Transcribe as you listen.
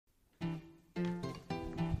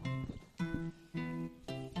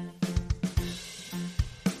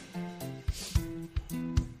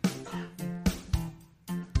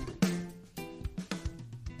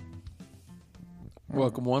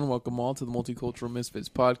Welcome one, welcome all to the Multicultural Misfits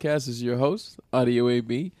podcast. This is your host, Audio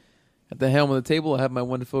AB. At the helm of the table, I have my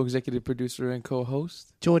wonderful executive producer and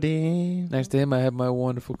co-host, Jordan. Next to him, I have my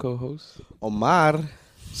wonderful co-host, Omar.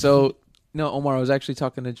 So, Omar, I was actually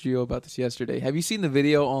talking to Gio about this yesterday. Have you seen the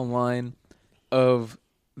video online of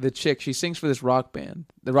the chick? She sings for this rock band.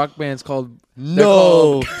 The rock band's called...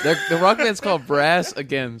 The rock band's called Brass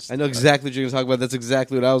Against. I know exactly what you're going to talk about. That's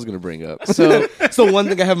exactly what I was going to bring up. So it's the one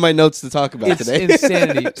thing I have in my notes to talk about today. It's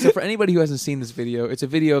insanity. So for anybody who hasn't seen this video, it's a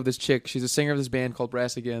video of this chick. She's a singer of this band called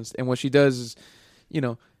Brass Against. And what she does is,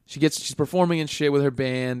 she's performing and shit with her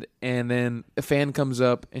band. And then a fan comes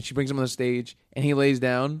up and she brings him on the stage. And he lays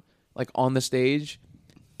down, on the stage.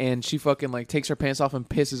 And she fucking, takes her pants off and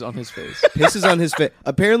pisses on his face. Pisses on his face.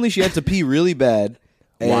 Apparently she had to pee really bad.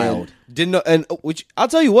 Wild. Didn't know, and which I'll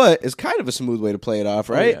tell you what is kind of a smooth way to play it off,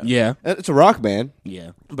 right? Yeah. It's a rock band.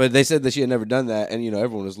 Yeah. But they said that she had never done that, and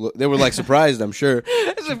everyone was they were surprised. I'm sure.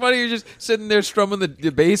 It's so funny. You're just sitting there strumming the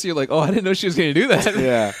bass. And you're like, oh, I didn't know she was going to do that.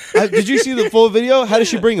 Yeah. Did you see the full video? How does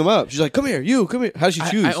she bring him up? She's like, come here. How does she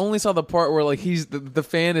choose? I only saw the part where he's the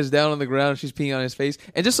fan is down on the ground. She's peeing on his face,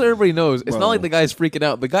 and just so everybody knows, it's not like the guy's freaking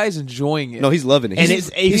out. The guy's enjoying it. No, he's loving it. And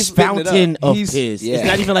it's a fountain of piss. Yeah. It's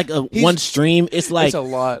not even like one stream. It's like it's a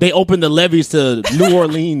lot. They open the levees to New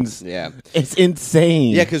Orleans. Yeah. It's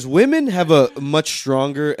insane. Yeah, because women have a much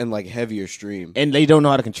stronger and heavier stream. And they don't know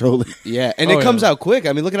how to control it. Yeah, and it comes out quick.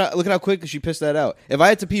 I mean, look at how quick she pissed that out. If I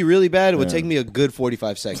had to pee really bad, it would take me a good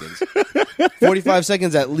 45 seconds. 45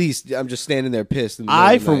 seconds at least. I'm just standing there pissed.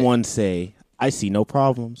 I, for one, say I see no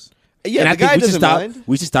problems. Yeah, and the guy doesn't mind.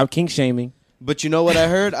 We should stop kink shaming. But you know what I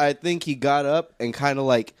heard? I think he got up and kind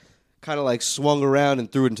of swung around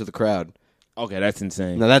and threw it into the crowd. Okay, that's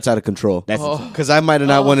insane. Now that's out of control. That's because I might have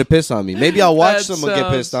not wanted to piss on me. Maybe I'll watch someone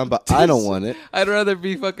get pissed on, but I don't want it. I'd rather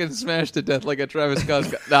be fucking smashed to death like a Travis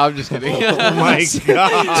Scott. No, I'm just kidding. Oh my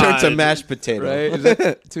god! Turn to mashed potato. Right? Is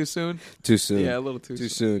that too soon? Too soon. Yeah, a little too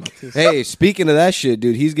soon. Hey, speaking of that shit,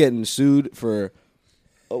 dude, he's getting sued for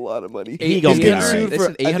a lot of money. He gonna get sued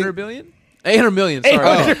for 800 billion. 800 million. Sorry.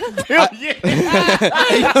 Sorry.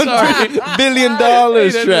 $1 billion,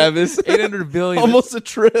 Travis. 800 billion. Almost a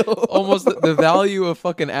trill. Almost the value of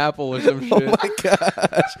fucking Apple or some shit. Oh my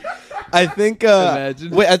gosh. I think. Imagine.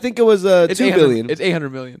 Wait, I think it was $2 billion. It's 800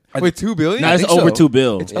 million. Wait, $2 billion? No, it's over $2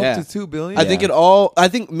 billion. It's up to $2 billion. I think I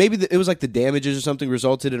think maybe it was the damages or something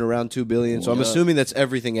resulted in around $2 billion. So I'm assuming that's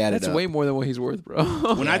everything added up. That's way more than what he's worth, bro.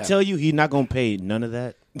 When I tell you he's not gonna pay none of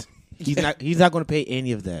that. He's not going to pay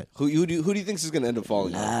any of that. Who do you think is going to end up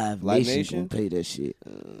falling? Live Nation gonna pay that shit.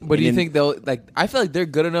 But do you think they'll I feel like they're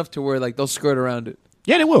good enough to where they'll skirt around it.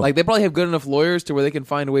 Yeah, they will. They probably have good enough lawyers to where they can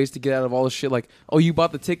find ways to get out of all this shit. You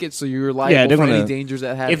bought the ticket, so you're liable for any dangers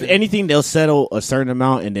that happen. If anything, they'll settle a certain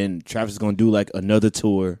amount, and then Travis is going to do another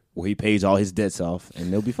tour where he pays all his debts off,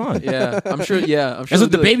 and they'll be fine. Yeah, I'm sure. Yeah, I'm sure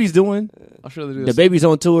that's what the baby's doing. I'm sure they do. The baby's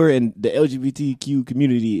on tour, and the LGBTQ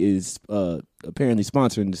community is apparently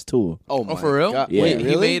sponsoring this tour. Oh, for real? God. Yeah. Wait,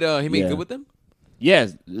 really? He made good with them.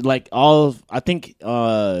 Yes, I think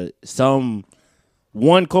some.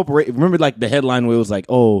 One corporation, remember the headline where it was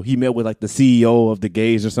he met with the CEO of the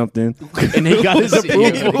gays or something, and they got his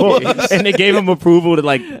approval, and they gave him approval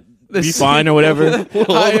to be fine or whatever.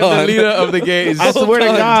 I am the leader of the gays. I swear to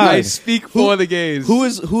God, I speak for the gays. Who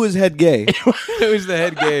is head gay? Who's the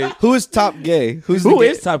head gay? Who is top gay? Who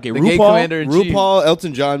is top gay? The gay commander-in-chief. RuPaul,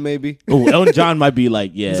 Elton John, maybe. Oh, Elton John might be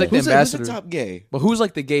yeah. He's the Who's ambassador. the top gay? But who's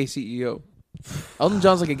the gay CEO? Elton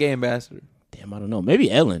John's a gay ambassador. Damn, I don't know. Maybe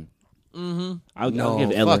Ellen. Mm-hmm. I'll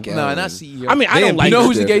give Ellen. Fuck No, not CEO. I mean, I don't You know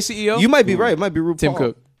who's the gay CEO? You might be right. It might be RuPaul. Tim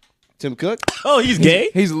Cook. Tim Cook? Oh, he's gay?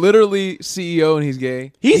 He's literally CEO and he's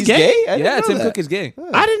gay. He's gay? I didn't know Tim that. Cook is gay.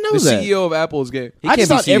 I didn't know The that. CEO of Apple is gay. I just can't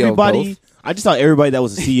thought be CEO of everybody. both. I just thought everybody that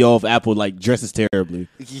was the CEO of Apple dresses terribly.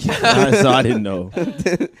 So I didn't know.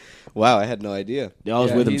 Wow, I had no idea. They always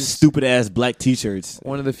Yeah, wear them he's- stupid ass black T-shirts.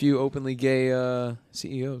 One of the few openly gay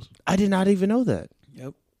CEOs. I did not even know that.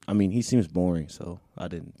 Yep. I mean, he seems boring, so I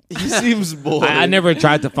didn't. He seems boring. I never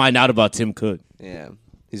tried to find out about Tim Cook. Yeah,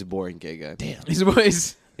 he's a boring gay guy. Damn. He's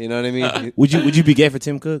You know what I mean? Would you be gay for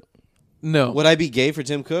Tim Cook? no. Would I be gay for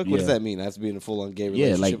Tim Cook? What does Yeah. that mean? I have to be in a full-on gay Yeah,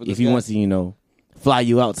 relationship with if this he guy? wants to, fly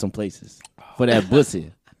you out some places for that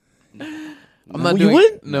pussy. I'm not You doing.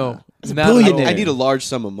 wouldn't? No. He's a Not at all. billionaire. I need a large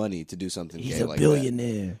sum of money to do something He's gay a like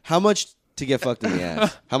billionaire. that. How much to get fucked in the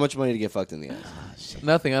ass? How much money to get fucked in the ass?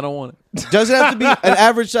 Nothing. I don't want it. Does it have to be an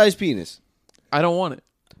average-sized penis? I don't want it.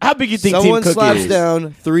 How big you think Someone Tim Cook slaps is?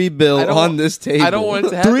 down $3 bill I don't- on this table. I don't want it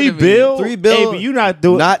to happen. $3 to me. bill? $3 bill. Hey, but you not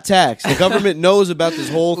doing. Not taxed. The government knows about this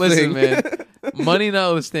whole Listen, thing. man. Money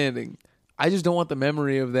notwithstanding, I just don't want the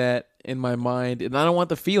memory of that in my mind, and I don't want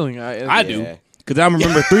the feeling. I do. Yeah. Because I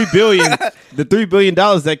remember $3 billion, the $3 billion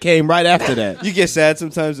that came right after that. You get sad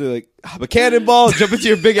sometimes. They're like, I'm a cannonball. Jump into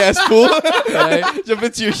your big ass pool. Right? Jump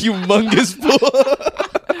into your humongous pool.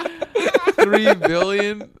 $3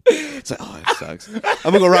 billion. It's like, oh, it sucks. I'm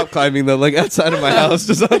gonna go rock climbing though, like outside of my house,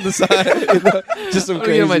 just on the side. You know? Just some I'm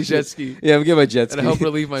crazy gonna get my shit. jet ski Yeah, I'm gonna get my jet ski. and help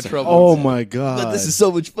relieve my Oh troubles. my god! This is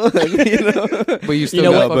so much fun. You know? But you still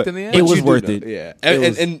know got what? fucked But in the end. it was You do worth know. it. Yeah, It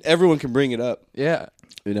was- and everyone can bring it up. Yeah,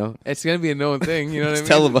 You know, it's gonna be a known thing. You know what I it's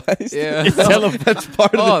mean? televised. Yeah. It's televised. That's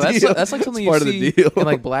part of Oh, the that's deal. that's like something It's part you of the see deal. in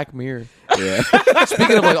like Black Mirror. Yeah.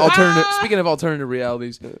 Speaking of alternative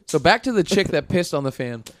realities, so back to the chick that pissed on the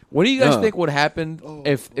fan. What do you guys Oh. think would happen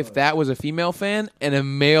if that was a female fan and a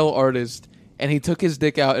male artist, and he took his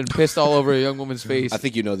dick out and pissed all over a young woman's face? I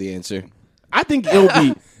think you know the answer. I think it would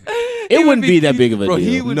be. It wouldn't be that big of a bro, deal.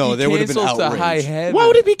 He would No, be there would've been canceled to outrage. high heaven. Why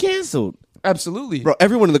would it be canceled? Absolutely, Bro,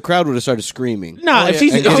 everyone in the crowd would have started screaming. Nah, Oh, if yeah. she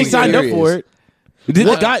And if she going signed up serious. for it,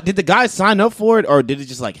 did the guy sign up for it, or did it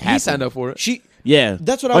just like happen? He signed up for it. She. Yeah,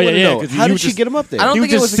 That's what I Oh, want yeah, to yeah, know. 'cause How you did were she just- get him up there? I don't he was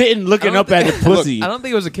think it just was a- sitting looking I don't up at the think- pussy. I don't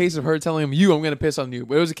think it was a case of her telling him, "You, I'm gonna piss on you,"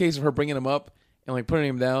 but it was a case of her bringing him up and like putting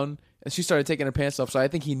him down, and she started taking her pants off. So I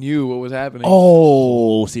think he knew what was happening.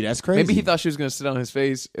 Oh, see, that's crazy. Maybe he thought she was gonna sit on his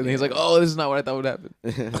face, and then he's like, "Oh, this is not what I thought would happen."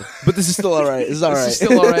 But this is still all right. This is all right. This is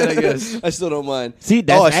still all right, I guess. I still don't mind. See,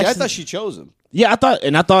 that's I actually- thought she chose him. Yeah, I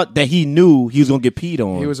thought that he knew he was gonna get peed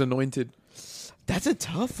on. He was anointed. That's a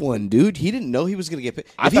tough one, dude. He didn't know he was gonna get pissed.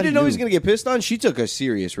 I If he thought didn't he know he was knew. gonna get pissed on, she took a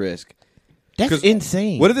serious risk. That's 'Cause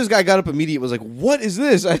insane. What if this guy got up immediately and was like, "What is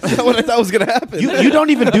this?" I thought what I thought was gonna happen. you don't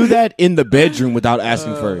even do that in the bedroom without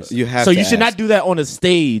asking first. You have So to you should ask. not do that on a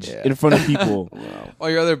stage in front of people, All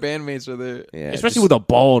your other bandmates are there. Yeah, especially just with a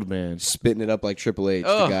bald man. spitting it up like Triple H,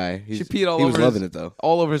 Oh, the guy. she peed all he over was loving his, it though.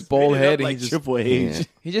 all over his bald head, and like he just Triple H. Yeah.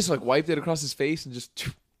 he just like wiped it across his face and just.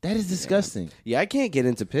 That is disgusting. Yeah, I can't get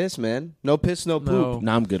into piss, man. No piss, no poop. No.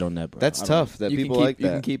 Nah, I'm good on that, bro. That's I don't- tough. That You can people keep, like that.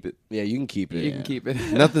 You can keep it. Yeah, you can keep it. You can keep it.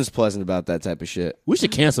 Nothing's pleasant about that type of shit. We should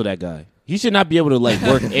cancel that guy. He should not be able to like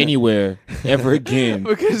work anywhere ever again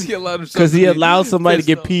because he allowed himself. because to he be allowed somebody to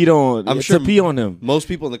get pissed peed on. I'm to sure pee on him. Most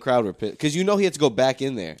people in the crowd were pissed because you know he had to go back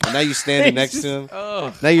in there. And now you're standing next to him.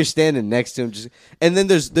 Oh, Now you're standing next to him. And then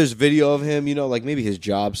there's video of him. You know, like maybe his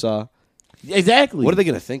job saw. Exactly. What are they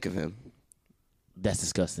gonna think of him? That's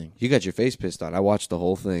disgusting. You got your face pissed on. I watched the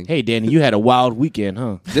whole thing. Hey, Danny, you had a wild weekend,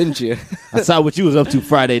 huh? Didn't you? I saw what you was up to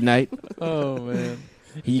Friday night. oh man.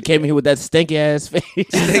 You came in here with that stinky ass face.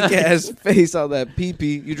 Thick ass face on that pee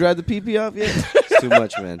pee. You dried the pee pee off yet? It's too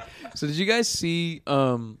much, man. So did you guys see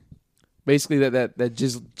basically that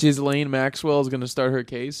Ghislaine Maxwell is going to start her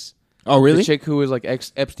case? Oh, really? The chick who was like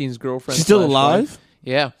Epstein's girlfriend. She's still / alive? wife.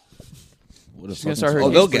 Yeah. She's going to start her Oh,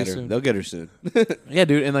 case they'll pretty get her. soon. They'll get her soon. Yeah,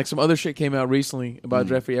 dude, and like some other shit came out recently about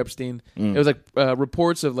Jeffrey Epstein. It was like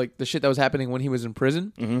reports of like the shit that was happening when he was in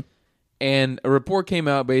prison. And a report came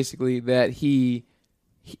out basically that he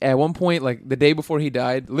at one point, like the day before he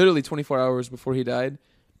died, literally 24 hours before he died,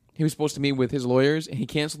 he was supposed to meet with his lawyers, and he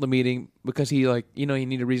canceled the meeting because he like he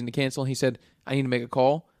needed a reason to cancel. And he said, "I need to make a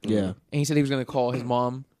call." Yeah. And he said he was going to call his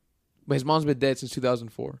mom, but his mom's been dead since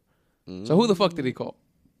 2004. So who the fuck did he call?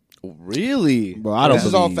 Really? Bro, I don't This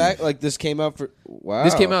is all believe- fact. Like this came out for. Wow.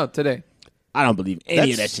 This came out today. I don't believe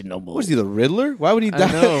any of That's- that shit no more. Was he the Riddler? Why would he I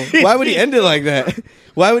die? know. Why would he end it like that?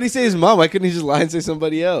 Why would he say his mom? Why couldn't he just lie and say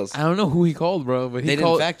somebody else? I don't know who he called, bro, but he They didn't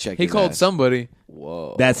called. fact check He his called ass. somebody.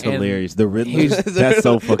 Whoa. That's And hilarious. The Riddler. he's- That's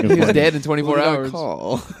so fucking He was funny. dead in Who 24 did I hours.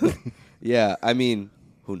 call? Yeah, I mean,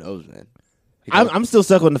 who knows, man? I'm still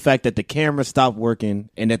stuck on the fact that the camera stopped working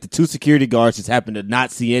and that the two security guards just happened to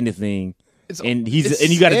not see anything. And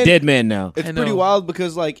you got a and- dead man now. It's I pretty know. wild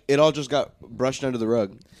because like it all just got brushed under the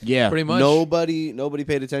rug. Yeah. Pretty much. Nobody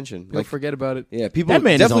paid attention. People Like, forget about it. yeah, people That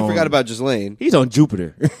man is definitely on- forgot about Ghislaine. He's on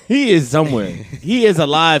Jupiter. He is somewhere. He is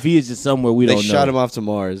alive. He is just somewhere we They don't know. shot him off to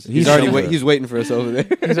Mars. He's He's already somewhere. he's waiting for us over there.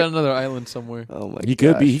 He's on another island somewhere. Oh my! He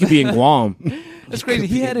could be. He could be in Guam. That's crazy.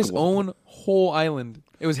 He had his own whole island.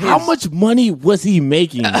 It was his. How much money was he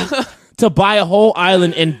making to buy a whole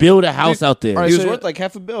island and build a house out there? all right, He was so- worth like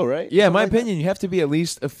 $500 million, right? Yeah, in my Something like opinion, you have to be at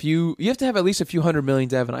least a few. You have to have at least a few $100 million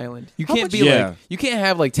to have an island. You How can't much- be Yeah. like you can't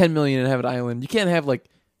have like 10 million and have an island. You can't have like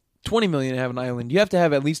 20 million and have an island. You have to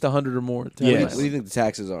have at least 100 or more. To have Yes. an that. What do island. you think the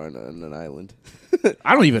taxes are on an island?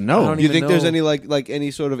 I don't even know. I don't Do you even think there's know. any like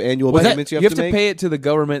any sort of annual Was that- payments You you have have to make? pay it to the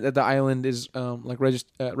government that the island is like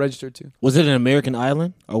registered to. Was it an American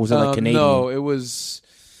island or was it like Canadian? No, it was.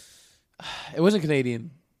 It wasn't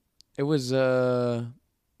Canadian. It was. I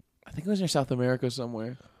think it was near South America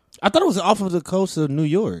somewhere. I thought it was off of the coast of New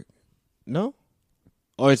York. No,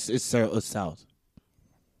 or it's south.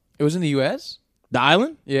 It was in the U.S. The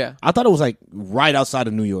island? Yeah. I thought it was like right outside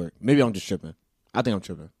of New York. Maybe I'm just tripping. I think I'm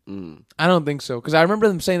tripping. I don't think so because I remember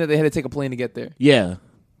them saying that they had to take a plane to get there. Yeah.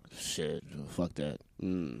 Shit. Fuck that.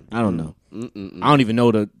 I don't know. I don't even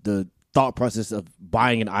know the thought process of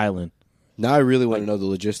buying an island. Now I really want to know the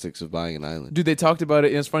logistics of buying an island. Dude, they talked about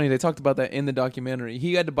it. It's funny. They talked about that in the documentary.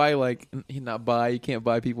 He had to buy you can't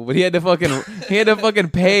buy people, but he had to fucking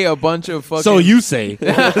pay a bunch of fucking. So you say.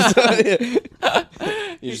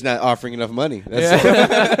 You're just not offering enough money. Yeah.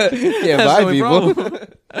 Can't That's buy the only people. problem.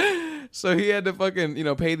 So he had to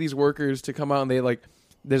fucking pay these workers to come out and they like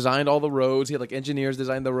designed all the roads. He had like engineers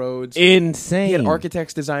design the roads. Insane. He had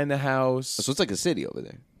architects design the house. So it's like a city over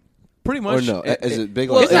there. Pretty much. Or no? Is it big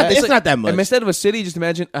well, like that? It's not that much. And instead of a city, just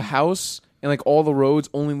imagine a house and like all the roads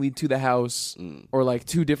only lead to the house, or like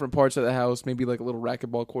two different parts of the house, maybe like a little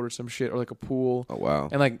racquetball court or some shit, or like a pool. Oh, wow.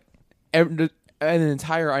 And like an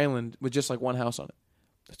entire island with just like one house on it.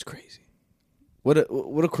 That's crazy. What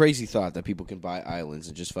a crazy thought that people can buy islands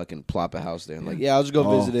and just fucking plop a house there and like, yeah, I'll just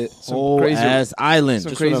go visit it. Whole crazy- ass island. Some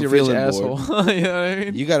Just when crazy I'm rich feeling asshole. You know what I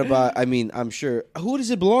mean? You gotta buy. I mean, I'm sure. Who does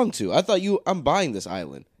it belong to? I thought I'm buying this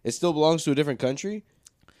island. It still belongs to a different country.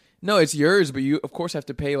 No, it's yours, but you of course have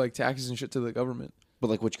to pay like taxes and shit to the government. But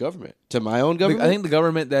like, which government? To my own government? I think the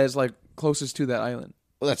government that is like closest to that island.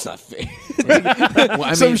 Well, that's not fair. Well,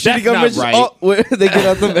 I Some mean, shitty that's government. not right. Where they get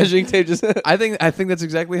out the measuring tape. Just I think that's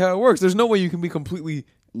exactly how it works. There's no way you can be completely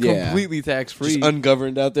tax free. just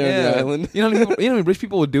ungoverned out there on the island. You know how many rich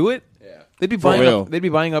people would do it? Yeah. They'd be For buying real. up. They'd be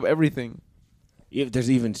buying up everything. If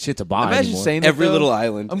there's even shit to buy Imagine anymore. saying that, Every though. little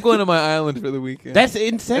island. I'm going to my island for the weekend. That's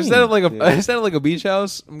insane. instead of like a beach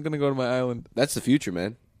house. I'm gonna go to my island. That's the future,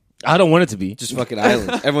 man. I don't want it to be. Just fucking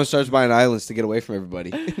islands. Everyone starts buying islands to get away from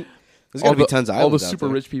everybody. There's All gotta be the- tons of all islands the out super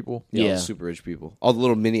there. rich people. Yeah, all Yeah. the super rich people. All the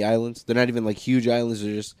little mini islands. They're not even like huge islands.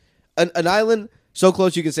 They're just an island so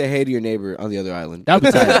close you can say hey to your neighbor on the other island. That would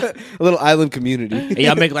be tight. A little island community. And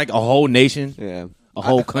y'all make like a whole nation, Yeah. a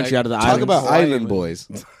whole country out of the Talk island. about Hawaii, island man. boys.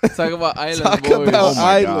 Talk about island Talk boys. about Oh my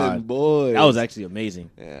island God. boys. That was actually amazing.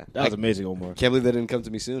 Yeah. That was amazing, Omar. Can't believe that didn't come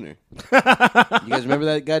to me sooner. You guys remember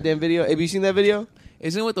that goddamn video? Have you seen that video?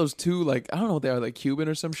 Isn't it with those two like I don't know what they are like Cuban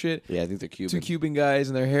or some shit? Yeah, I think they're Cuban. Two Cuban guys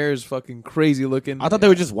and their hair is fucking crazy looking. I thought they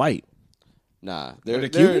were just white. Nah, they they're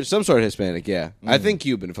Cuban? some sort of Hispanic. Yeah, I think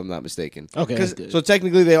Cuban if I'm not mistaken. Okay, 'Cause- that's good. so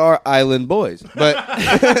technically they are island boys, but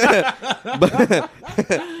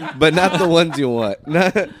but not the ones you want.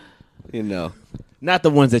 Not, you know. Not the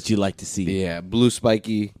ones that you like to see. Yeah, blue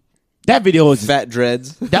spiky, That video was just, fat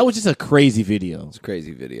dreads. that was just a crazy video. It's a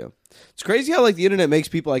crazy video. It's crazy how like the internet makes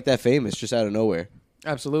people like that famous just out of nowhere.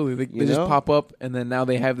 Absolutely, they You just know? pop up and then now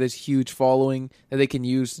they have this huge following that they can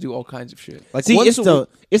use to do all kinds of shit. Like See, once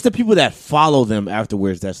it's the people that follow them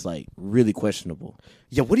afterwards that's like really questionable.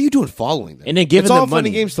 yeah, what are you doing following them? And then giving it's all them funny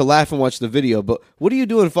money. games to laugh and watch the video, but what are you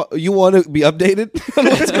doing? You want to be updated on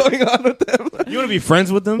what's going on with them? You want to be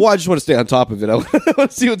friends with them? Well, I just want to stay on top of it. I want to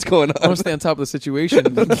see what's going I on. want to stay on top of the situation.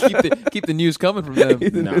 And keep the news coming from them.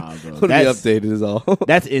 Nah, bro. I want to be That's, updated is all.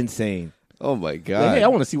 that's insane. Oh my Like, god! hey, I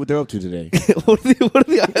want to see what they're up to today. what are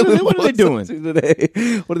the island What are they boys doing? up to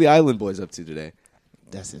today? What are the island boys up to today?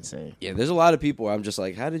 That's insane. Yeah, there's a lot of people where I'm just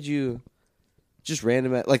like, how did you just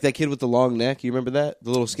random like that kid with the long neck? You remember that? The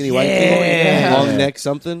little skinny white kid, Yeah. long neck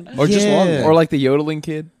something, or just Yeah. long neck, Or like the yodeling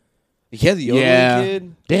kid. yeah, the yodeling Yeah.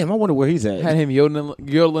 kid. Damn, I wonder where he's Had at. him yodeling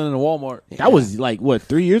in a Walmart. That was like what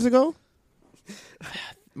 3 years ago.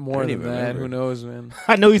 More I don't than even that, remember. who knows, man?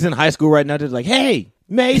 I know he's in high school right now. They're like, hey,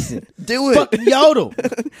 Mason, Do it. fucking yodel.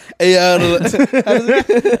 Hey, I don't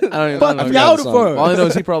even Fuck know. yodel for. All I know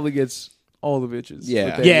is he probably gets all the bitches. Yeah.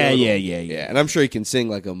 with that Yeah, yodel. yeah. yeah, and I'm sure he can sing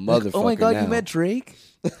like a motherfucker. Oh my god, now. you met Drake?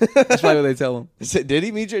 That's probably what they tell him. Did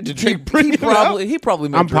he meet Drake? Did Drake bring He him out? probably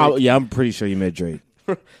met I'm Drake. probably I'm pretty sure you met Drake.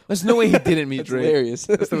 There's no way he didn't meet That's Drake. hilarious.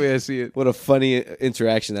 That's the way I see it. What a funny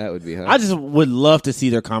interaction that would be, huh? I just would love to see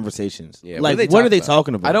their conversations. Yeah, what like do they what talk are they about?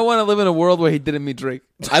 talking about? I don't want to live in a world where he didn't meet Drake.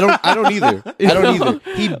 I don't either. I don't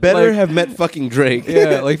either. He better Like- have met fucking Drake.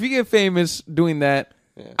 Yeah, like if you get famous doing that,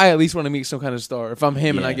 I at least want to meet some kind of star. If I'm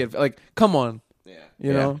him and I Yeah. get like, come on, you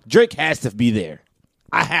Yeah. know. Drake has to be there.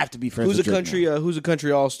 I have to be friends Who's a with Drake country? now. Who's a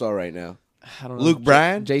country all-star right now? I don't know. Luke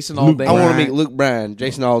Bryan. Jason Luke Aldean. I want to Bryan. meet Luke Bryan,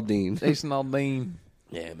 Jason Aldean. Jason Aldean.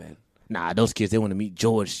 Yeah, man. Nah, those kids they want to meet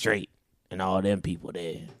George Strait and all them people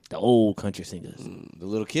there. The old country singers. The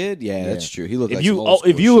little kid. Yeah, that's true. He looked If like you some old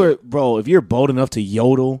if school you shit. were bro, if you're bold enough to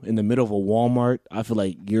yodel in the middle of a Walmart, I feel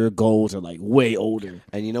like your goals are like way older.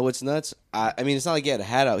 And you know what's nuts? I mean, it's not like he had a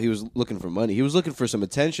hat out. He was looking for money. He was looking for some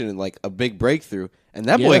attention and like a big breakthrough. And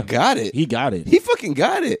that boy Yeah. got it. He got it. He fucking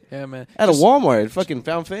got it. Yeah, man. At a Walmart, fucking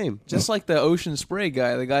found fame. Just like the Ocean Spray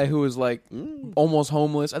guy, the guy who was like almost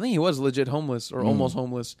homeless. I think he was legit homeless or almost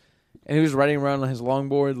homeless. and he was riding around on his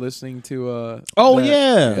longboard listening to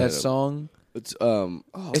that song. It's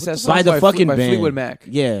It's that by song the fucking by band. Fleetwood Mac.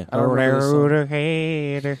 Yeah. I don't remember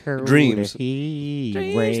the song. Dreams.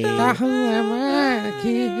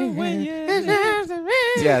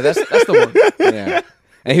 Yeah, that's the one. yeah.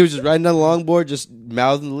 And he was just riding on the longboard, just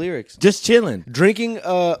mouthing the lyrics, Just chilling. drinking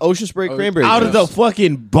Ocean Spray cranberry Out of the juice.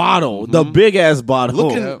 fucking bottle. The big ass bottle.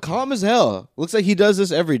 Looking Yeah. calm as hell. Looks like he does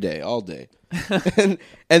this every day, all day.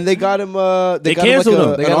 and they got him. They got canceled him him.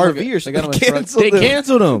 like They an got him RV like or they something. got him a truck. Canceled They him.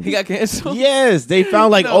 canceled him. He got canceled. Yes, they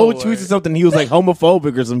found like No old way. tweets or something. He was like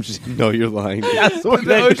homophobic or some shit. No, you're lying. I swear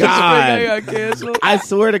The Ocean to Spray guy God. got canceled. I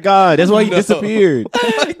swear to God. That's why he disappeared.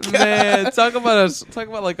 Man, talk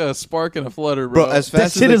about like a spark and a flutter, bro. Bro, as That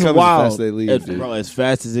fast as shit they is come, wild. as fast as they leave, dude. Bro, as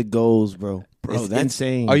fast as it goes, bro. Bro, It's- that's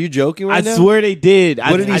insane. Are you joking right I now? swear they did.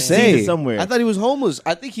 What did he I say? seen it somewhere. I thought he was homeless.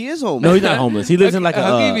 I think he is homeless. No, he's not homeless. He lives in like a.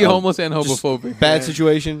 How can you be homeless and homophobic? Bad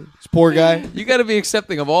situation. He's a poor guy. You got to be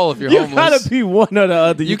accepting of all if you're You homeless. gotta be one or the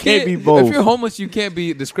other. You can't be both. If you're homeless, you can't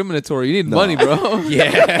be discriminatory. You need money, bro.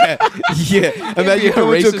 Yeah, yeah. Imagine be a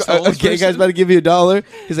coming racist to a homeless gay guy's person. about to give you $1.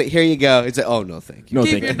 He's like, "Here you go." He's like, "Oh no, thank you. No,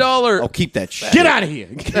 Keep thank your you. dollar. Oh, keep that shit. Get out of here.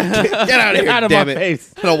 Get out of here! out of damn my it.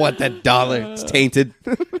 face. I don't want that dollar. It's tainted.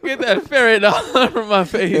 Get that ferret dollar from my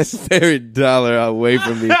face. Very dollar away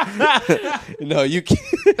from me. No, you can't.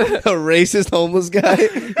 A racist homeless guy.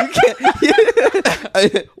 You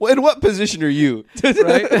can't. In what position are you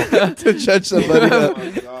Right? to judge somebody?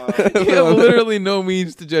 You have literally no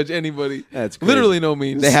means to judge anybody. That's crazy. Literally no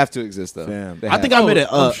means. They have to exist though. Damn. They I have think to. I met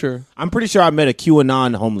a. I'm sure. I'm pretty sure I met a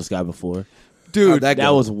QAnon homeless guy before. Dude, How'd That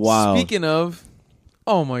go? was wild. speaking of,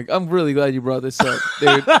 oh my, I'm really glad you brought this up,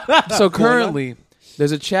 dude. So currently,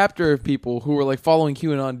 there's a chapter of people who are like following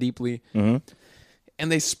QAnon deeply, and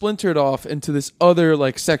they splintered off into this other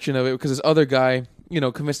like section of it because this other guy,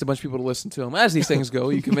 convinced a bunch of people to listen to him. As these things go,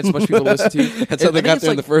 you convince a bunch of people to listen to you. That's how And they I think got it's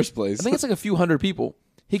there in like- the first place. I think it's like a few hundred people.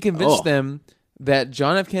 He convinced them that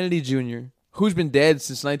John F. Kennedy Jr., who's been dead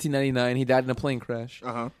since 1999, he died in a plane crash.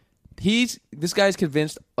 This guy's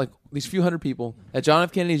convinced like these few hundred people that John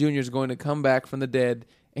F. Kennedy Jr. is going to come back from the dead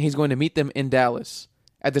and he's going to meet them in Dallas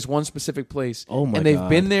at this one specific place. Oh my And they've God.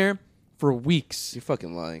 been there for weeks. You're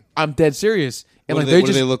fucking lying. I'm dead serious. And What, like do they, they're what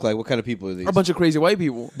do just they look like? What kind of people are these? a bunch of crazy white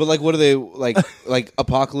people. But like, what are they like? Like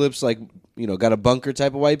apocalypse? Like got a bunker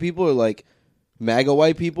type of white people, or like MAGA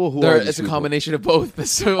white people? Who are these It's a people? combination of both. That's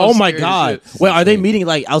so Oh my scary God. shit. Wait, are they meeting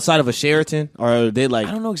like outside of a Sheraton, or are they like?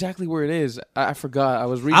 I don't know exactly where it is. I forgot. I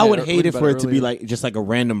was reading. I would it- hate reading it about for it to be earlier. like just like a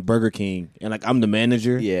random Burger King, and like I'm the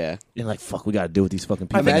manager. Yeah. And like, fuck, we got to deal with these fucking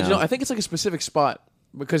people. I think, now. I think it's like a specific spot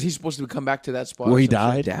because he's supposed to come back to that spot. Where or he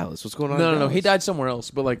some shit. died. Dallas. What's going on? No, in no, he Dallas? died somewhere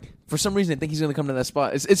else. But like for some reason, I think he's going to come to that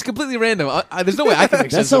spot. It's completely random. There's no way I can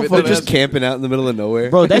make That's sense so of it. fucking- Just camping out in the middle of nowhere.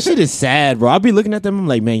 Bro, that shit is sad, bro. I'll be looking at them. I'm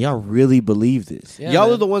like, man, y'all really believe this? Yeah, Y'all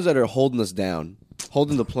man. are the ones that are holding us down,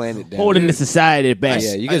 holding the planet down. Holding the society back.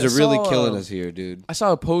 Yeah, you guys I are really saw, killing us here, dude. I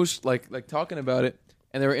saw a post like talking about it,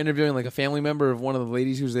 and they were interviewing like a family member of one of the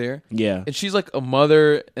ladies who's there. Yeah. And she's like a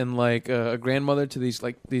mother and like a grandmother to these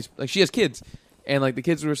she has kids, and like the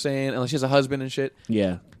kids were saying, and like she has a husband and shit.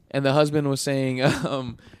 Yeah. And the husband was saying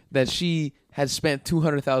that she had spent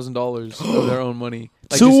 $200,000 of their own money.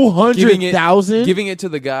 Like, just $200,000? giving it to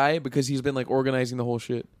the guy because he's been like organizing the whole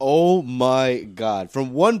shit. Oh my God!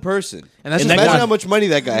 From one person. And that's And just that Imagine guy- how much money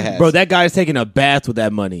that guy has, Bro, that guy's taking a bath with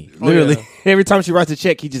that money. Literally. yeah. Every time she writes a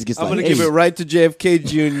check, he just gets I'm like, gonna hey. give it right to JFK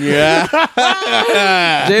Jr.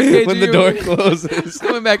 JFK when the Jr. door closes.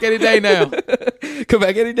 coming back any day now. Come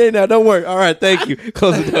back any day now. Don't worry. All right, thank you.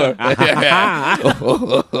 Close the door. I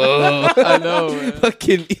know, man.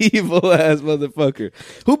 Fucking evil ass motherfucker.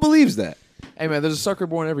 Who believes that? Hey man, there's a sucker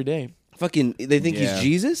born every day. Fucking, they think Yeah. he's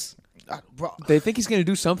Jesus? They think he's gonna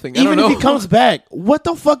do something. I Even don't if know. he comes back, what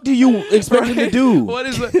the fuck do you expect him to do? what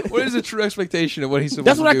is the true expectation of what he's supposed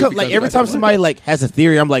That's to what I do? come if he like comes every back time alive? somebody like has a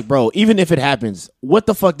theory, I'm like, bro, even if it happens, what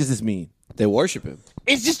the fuck does this mean? They worship him.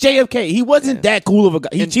 It's just JFK. He wasn't that cool of a guy.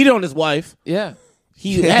 He cheated on his wife. Yeah.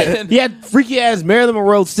 He had freaky ass Marilyn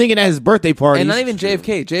Monroe singing at his birthday party. And not even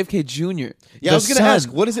JFK, JFK Jr. Yeah, I was gonna son.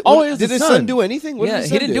 ask, what is it? Oh, what- it was did the his son. son do anything? What did Yeah, his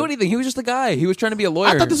he son didn't do anything. He was just a guy. He was trying to be a lawyer.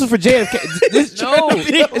 I thought this was for JFK. No,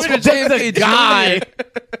 it's for JFK guy.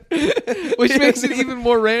 which makes it even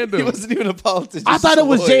more He random. wasn't even a politician. I thought it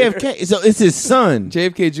was lawyer. JFK. So it's his son.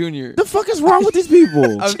 JFK Jr. The fuck is wrong with these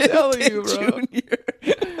people? I'm telling you, bro.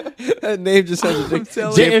 That name just sounds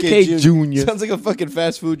ridiculous. telling you. JFK Jr. Sounds like a fucking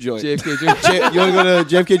fast food joint. JFK Jr. You want to go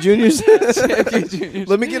to JFK Jr.'s? JFK Jr.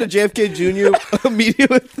 Let me get a JFK Jr. medium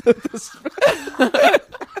with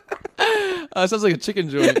Sounds like a chicken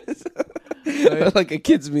joint. Right? like a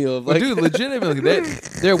kid's meal. Of But like, dude, legitimately,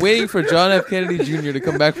 they're waiting for John F. Kennedy Jr. to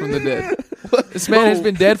come back from the dead. This man has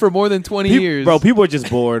been dead for more than 20 years. Bro, people are just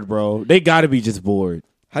bored, bro. They got to be just bored.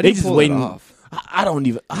 how do They you just pull waiting. it off? I don't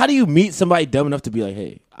even. How do you meet somebody dumb enough to be like,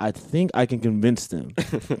 hey, I think I can convince them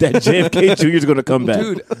that JFK Jr. is going to come back?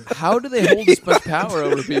 Dude, how do they hold this much power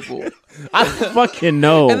over people? I fucking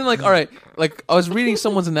know. And then, like, all right, like, I was reading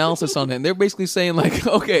someone's analysis on it, and they're basically saying, like,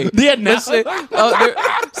 okay, The let's say,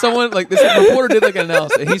 someone, like, this reporter did, like, an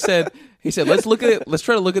analysis. He said, let's look at it. Let's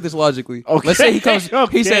try to look at this logically. Okay. Let's say he comes.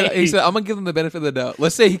 Okay. He said, I'm gonna give him the benefit of the doubt.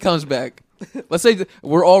 Let's say he comes back. Let's say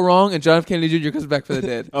we're all wrong, and John F. Kennedy Jr. comes back for the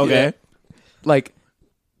dead. Okay. Like,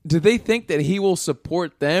 do they think that he will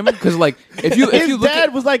support them? Because, like, if you His look dad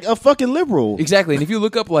at, was like a fucking liberal. exactly, and if you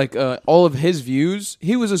look up like all of his views,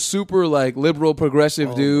 he was a super like liberal,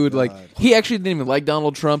 progressive dude. Like, he actually didn't even like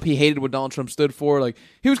Donald Trump. He hated what Donald Trump stood for. Like,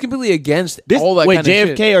 he was completely against all that. Wait, kind of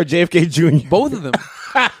JFK shit. or JFK Jr.? Both of them.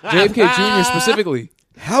 JFK Jr. specifically.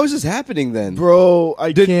 How is this happening then? Bro,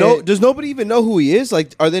 I can't. Does nobody even know who he is?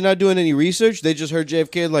 Like, are they not doing any research? They just heard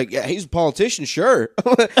JFK. Like, yeah, he's a politician. Sure,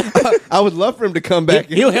 I would love for him to come back.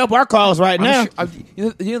 He'll help our cause right now. You know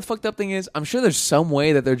the fucked up thing is, I'm sure there's some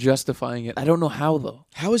way that they're justifying it. I don't know how though.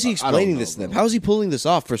 How is he explaining this to them? How is he pulling this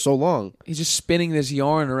off for so long? He's just spinning this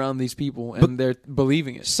yarn around these people, and they're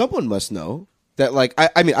believing it. Someone must know that. Like,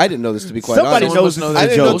 I mean, I didn't know this to be quite Somebody honest. knows Someone this must I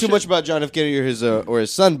is a didn't know joke. too much about John F. Kennedy or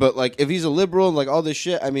his son, but like, if he's a liberal and like all this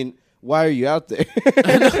shit, I mean, why are you out there?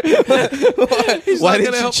 why not didn't gonna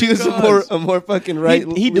you help choose the a more fucking right?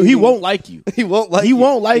 He won't like you. He won't like. He you.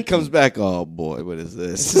 won't like He comes back. Oh boy, what is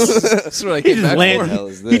this? That's what I He came just back lands. for. hell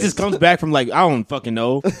is He this? just comes back from like I don't fucking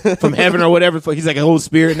know from heaven or whatever. He's like a whole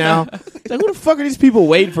spirit now. He's like, who the fuck are these people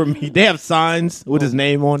waiting for me? They have signs with his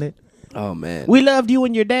name on it. Oh man, We loved you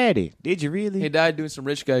and your daddy. Did you really? He died doing some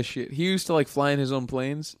rich guy shit. He used to like fly in his own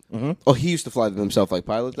planes. Oh, he used to fly them himself like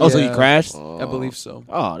pilot. Oh, so he Yeah. crashed? I believe so.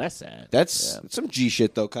 Oh, that's sad. That's some G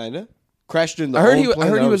shit though, kind of. Crashed in the. I heard own he. I plane,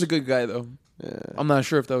 heard that he was a good guy though. I'm not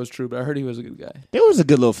sure if that was true, but I heard he was a good guy. It was a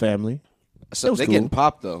good little family. So was they cool. getting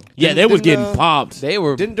popped though. Yeah, they was Didn't, getting popped. They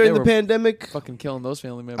were Didn't during they the were pandemic. fucking killing those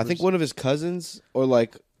family members. I think one of his cousins or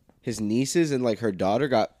like his nieces and like her daughter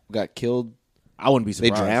got killed. I wouldn't be They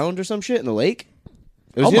surprised. drowned or some shit in the lake.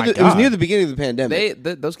 It was, Oh near my the, it was God. near the beginning of the pandemic.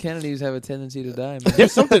 those Kennedys have a tendency to die. Man.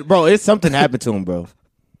 There's something, bro. It's something happened to him, bro.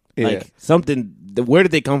 Like Yeah. something. Where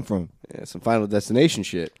did they come from? Yeah, some Final Destination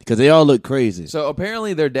shit. Because they all look crazy. So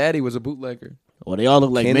apparently their daddy was a bootlegger. Well, they all look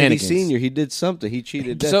like Kennedy mannequins. Senior, he did something. He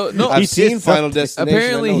cheated. death. So, no, I've he seen did Final something. Destination.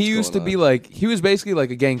 Apparently I know he what's used to going be on. like he was basically like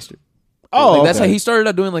a gangster. Oh, Like, that's okay. how he started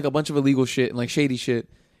out doing like a bunch of illegal shit and like shady shit,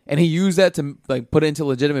 and he used that to like put it into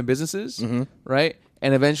legitimate businesses, Mm-hmm. right?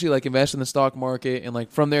 And eventually like invest in the stock market, and like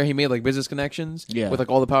from there he made like business connections Yeah. with like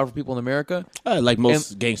all the powerful people in America. Like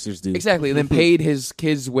most gangsters do. Exactly, and then paid his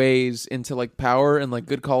kids' ways into like power and like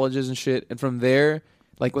good colleges and shit, and from there.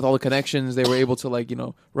 Like with all the connections, they were able to like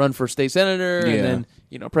run for state senator Yeah. and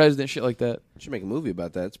then president, shit like that. Should make a movie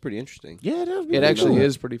about that. It's pretty interesting. Yeah, It actually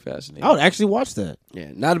is pretty fascinating. I would actually watch that.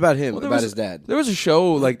 Yeah, not about him, Well, there about was- his dad. There was a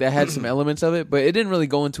show like that had some elements of it, but it didn't really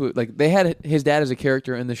go into it. Like they had his dad as a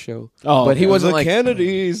character in the show, Oh, but he okay. wasn't the like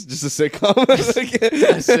Kennedys, just a sitcom.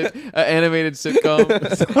 an animated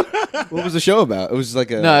sitcom. What was the show about? It was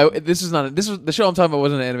like a No, this is not. This was the show I'm talking about.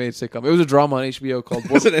 Wasn't an animated sitcom. It was a drama on HBO called.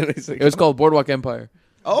 Was it any sitcom? It was called Boardwalk Empire.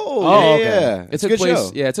 Oh, Oh, yeah, okay. yeah. It It's a took good place.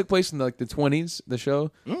 show. Yeah, it took place in like the 20s. The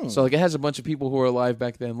show. So like it has a bunch of people who were alive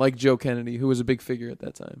back then, like Joe Kennedy, who was a big figure at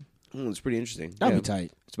that time. It's pretty interesting. That'd Yeah. be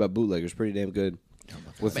tight. It's about bootleggers. Pretty damn good.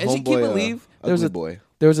 With Man, can you homeboy, believe there was Ugly a- boy.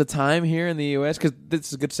 There was a time here in the U.S. because this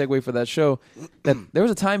is a good segue for that show. That there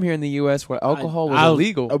was a time here in the U.S. where alcohol was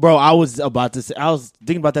illegal. Bro, I was about to say. I was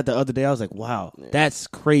thinking about that the other day. I was like, wow, that's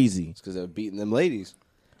crazy. It's because they were beating them ladies.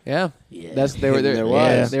 Yeah, Yeah. that's they were Hitting there. their Yeah,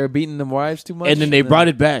 wives. they were beating them wives too much, And then they brought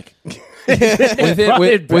it back. within, brought it back. I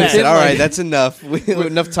said, within, all right, like, that's enough.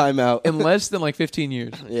 Enough time out. in less than like 15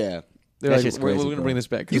 years. Yeah. They're That's like, just we're crazy, going to bro. bring this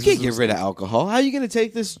back. 'cause You this can't is get rid of alcohol. How are you going to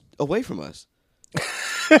take this away from us?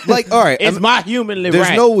 Like, all right, It's my humanly there's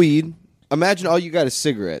right. no weed. Imagine all you got is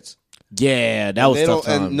cigarettes. Yeah, that was They tough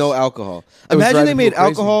don't- and times. no alcohol. It was Imagine they driving made people crazy.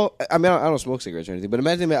 alcohol. I mean, I don't smoke cigarettes or anything, but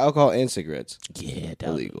imagine they made alcohol and cigarettes. Yeah, that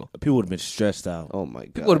Illegal. People would have been stressed out. Oh my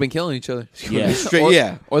god. People would have been killing each other. Yeah. Straight, or,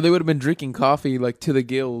 yeah. or they would have been drinking coffee like to the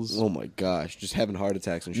gills. Oh my gosh, just having heart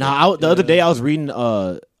attacks and shit. Nah, the other day I was reading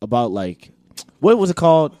about like what was it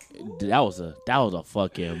called? That was a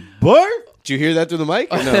fucking bird. Did you hear that through the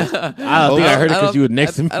mic? Or no? I don't think I heard it because you were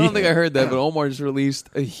next to me. I don't think I heard that, but Omar just released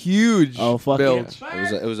a huge fuck bilge.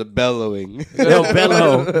 It was a bellowing. Yo,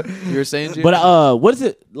 bellow. You were saying, Jim? But what is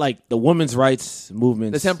it like the women's rights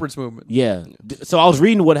movement? The temperance movement. Yeah. So I was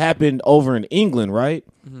reading what happened over in England, right?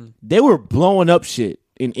 They were blowing up shit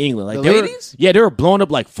in England. Like The they ladies? They were blowing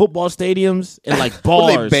up like football stadiums and like Were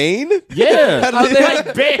bars. they Bane? Yeah. How did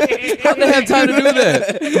they, How'd they have time to do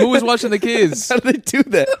that? Who was watching the kids? how did they do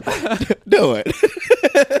that? Do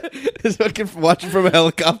it. Just fucking watching from a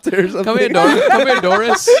helicopter or something. Come here, Doris. Come here,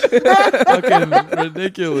 Doris. Fucking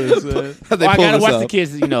ridiculous. Man. How'd they I pull gotta this watch off? the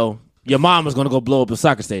kids. Your mom is gonna go blow up a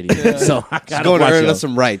soccer stadium, so I Just gotta going to watch earn y'all. us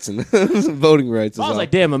some rights and some voting rights. I was like,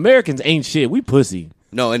 damn, Americans ain't shit. We pussy.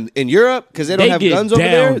 no, in Europe, because they don't They have get guns over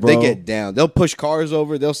down, there, they bro. get down. They'll push cars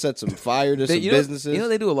over. They'll set some fire to some You businesses. know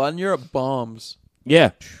they do a lot in Europe? Bombs.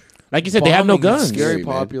 Yeah, like you said, they have no Bombing is guns. Very Scary,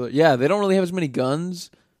 man. popular. Yeah, they don't really have as many guns,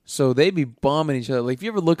 so they be bombing each other. Like, if you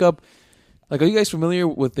ever look up, like, are you guys familiar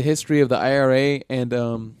with the history of the IRA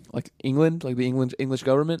and like England, like the English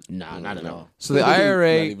government? Nah, not at all. So the Not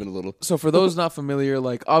IRA. even a little. So for those not familiar,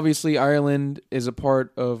 like obviously Ireland is a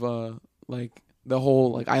part of like the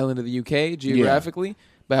whole like island of the UK geographically,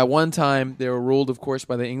 but at one time they were ruled, of course,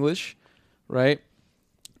 by the English, right?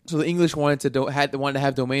 So the English wanted to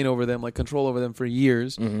have domain over them, like control over them for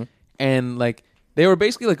years, and like they were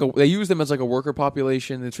basically like they used them as like a worker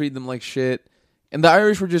population. They treated them like shit, and the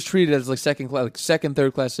Irish were just treated as like second,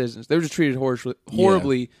 third class citizens. They were just treated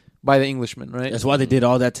horribly by the Englishmen, right? That's why they did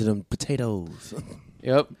all that to them potatoes.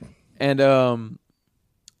 Yep. And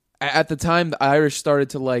at the time, the Irish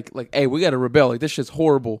started to like, hey, we got to rebel. Like, this shit's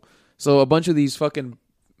horrible. So a bunch of these fucking,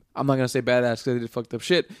 I'm not gonna say badass because they did fucked up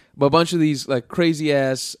shit, but a bunch of these like crazy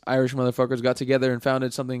ass Irish motherfuckers got together and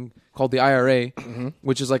founded something called the IRA,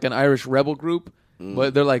 which is like an Irish rebel group.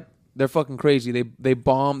 But they're fucking crazy. They've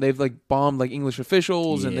bombed like English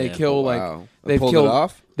officials and they Yeah. kill Wow. like They pulled it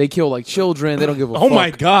off? They kill like children. They don't give a fuck. Oh my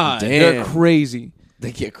god! Damn. They're crazy.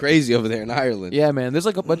 They get crazy over there in Ireland. Yeah, man. There's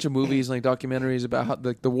like a bunch of movies, like documentaries about how,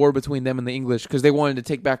 like the war between them and the English because they wanted to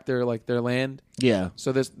take back their land. Yeah,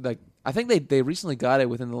 So there's like I think they recently got it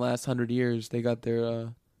within the last 100 years. They got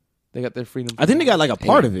their freedom. I think they got like a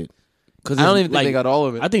part of it. Because I don't even think they got all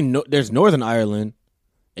of it. I think there's Northern Ireland,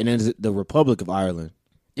 and then there's the Republic of Ireland.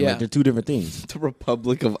 And, Yeah. like, they're two different things. The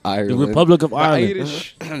Republic of The Ireland. Republic of Ireland,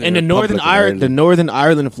 Irish. and the Northern Ireland, the Northern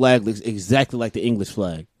Ireland flag looks exactly like the English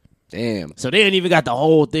flag. Damn. So they ain't even got the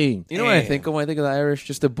whole thing. You know what I think of when I think of the Irish?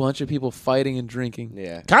 Just a bunch of people fighting and drinking.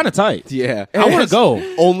 Yeah. Kind of tight. Yeah. I want to go.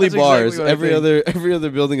 Only That's bars. exactly what I Every other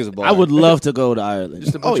building is a bar. I would love to go to Ireland.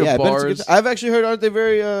 Just a Oh bunch yeah, I of bet it's a bars. good I've actually heard. Aren't they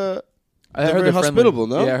very? I They're heard very they're hospitable,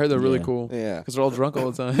 friendly. no? Yeah, I heard they're really Yeah. cool. Yeah. Because they're all drunk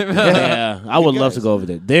all the time. Yeah, I would love to guys. go over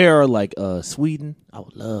there. There are like Sweden. I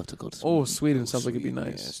would love to go to Sweden. Oh, Sweden sounds like it'd be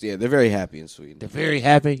nice. Yes. Yeah, they're very happy in Sweden. They're very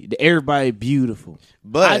happy. Everybody beautiful.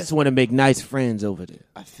 But I just want to make nice friends over there.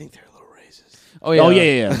 I think they're a little racist. Oh yeah. Oh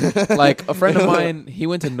yeah. Like a friend of mine, he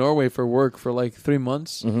went to Norway for work for like 3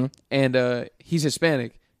 months, and he's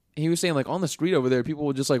Hispanic. He was saying like on the street over there, people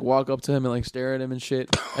would just like walk up to him and like stare at him and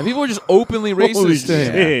shit, and people were just openly racist to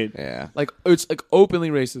him. shit. Yeah, Like it's like openly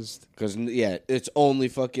racist. because it's only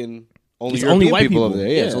fucking only It's European only white people people. over there.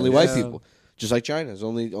 Yeah, it's Yeah. only white Yeah. people. Just like China, it's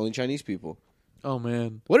only Chinese people. Oh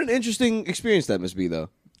man. What an interesting experience that must be, though.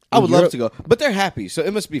 I would Europe- love to go, but they're happy, so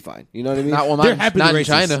it must be fine. You know what I mean? They're happy not to in racist.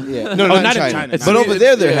 China. Yeah, no, Oh, not in China. It's- But over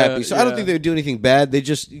there, they're yeah, happy. So I don't yeah. think they would do anything bad. They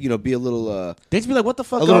just, be a little, They just be like, "What the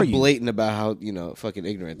fuck a little are you? blatant about how fucking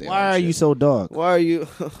ignorant they are. Why and are shit. you so dark?" Why are you?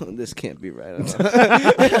 This can't be right.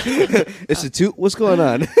 It's a What's going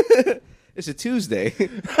on? It's a Tuesday.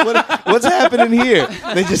 What's happening here?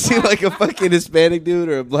 They just seem like a fucking Hispanic dude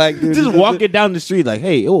or a black dude. Just walking down the street like,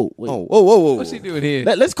 "Hey, wait. Oh, whoa. What's he doing here?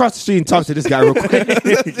 Let's cross the street and talk to this guy real quick."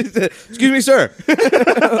 Excuse me, sir.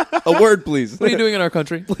 A word, please. What are you doing in our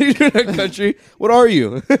country? What are you doing in our country? What are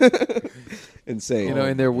you? Insane. You know,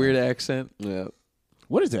 in their weird accent. Yeah.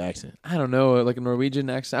 What is their accent? I don't know, like a Norwegian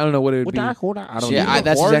accent. I don't know what it would be. I don't Yeah, know.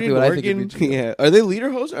 that's exactly what I think. Oregon? It'd be. Yeah. Are they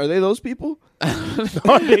lederhosen? Are they those people? I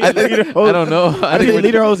I don't know. I think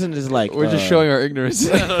Lederhosen is like We're just showing our ignorance.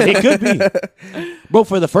 It could be, bro.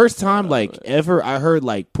 For the first time, like ever, I heard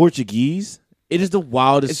like Portuguese. It is the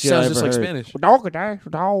wildest It shit sounds I just ever like heard.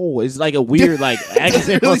 Spanish. It's like a weird like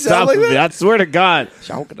accent really on top sound like of it. that? I swear to God,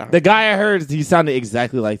 the guy I heard, he sounded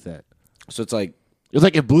exactly like that. So it's like It was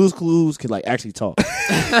like if Blue's Clues could like actually talk.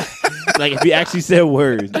 Like if he actually said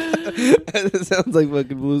words. it sounds like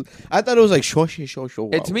fucking blues. I thought it was like sho.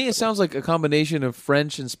 To me, it sounds like a combination of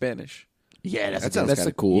French and Spanish. Yeah, That sounds that's kind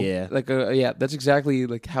the- of cool. Yeah. Like, that's exactly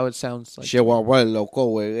like how it sounds. Like, Chihuahua,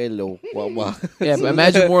 loco, hello, wah, wah. yeah, but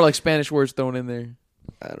imagine more like Spanish words thrown in there.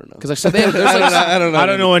 I don't know. Because like, so there's like, I don't know. I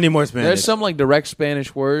don't know any more Spanish. there's some like direct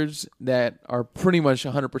Spanish words that are pretty much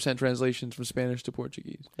 100% translations from Spanish to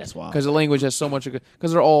Portuguese. That's wild. Because the language has so much.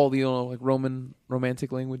 Because they're all like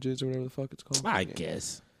romantic languages or whatever the fuck it's called. I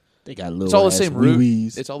guess they got little. It's all the ass same root.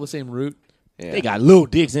 wee-wees. It's all the same root. Yeah. They got little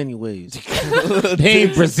dicks anyways. They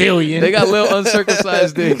ain't Brazilian. They got little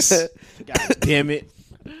uncircumcised dicks. God damn it.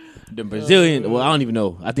 The Brazilian. Well, I don't even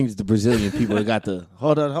know. I think it's the Brazilian people that got the.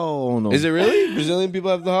 Hold on. Is it really Brazilian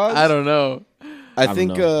people have the hogs? I don't know. I don't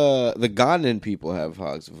think know. the Ghanaian people have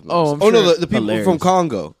hogs. Oh, I'm no, sure. the people Hilarious. from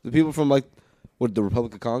Congo, the people from like what the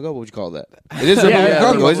Republic of Congo. What would you call that? It is the Yeah, Republic of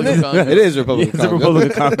Congo, Republic isn't of it? Congo. It is the Republic It's of the Congo.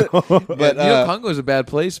 Republic of Congo. But Congo is a bad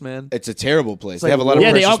place, man. it's a terrible place. It's They like- have a lot of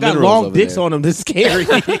Yeah, they precious all got minerals long over dicks there. on them. This is scary.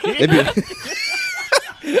 They be-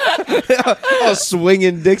 all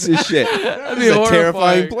swinging dicks and shit. be It's a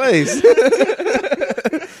terrifying horrifying. place.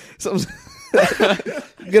 Something's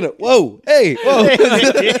whoa, hey, whoa,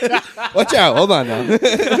 watch out, hold on now.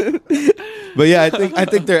 But yeah, I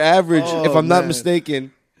think their average, if I'm not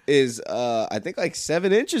mistaken, is I think like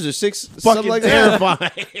 7 inches or 6, something Fucking like that.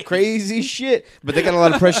 terrifying. Crazy shit. But they got a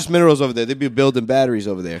lot of precious minerals over there. They be building batteries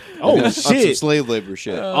over there. Oh, On some shit. slave labor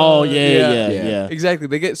shit. Oh yeah. Exactly.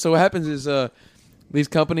 They get so what happens is these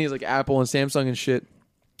companies like Apple and Samsung and shit,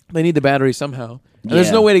 they need the battery somehow. And there's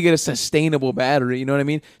Yeah. no way to get a sustainable battery, you know what I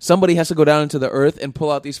mean? Somebody has to go down into the earth and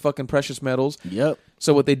pull out these fucking precious metals. Yep.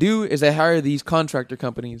 So what they do is they hire these contractor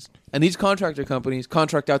companies. And these contractor companies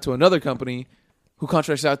contract out to another company who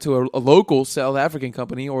contracts out to a local South African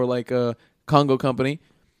company or like a Congo company.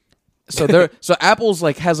 So they're so Apple's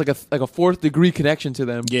like has like a fourth degree connection to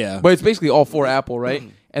them. Yeah. But it's basically all for Apple, right?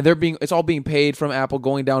 And it's all being paid from Apple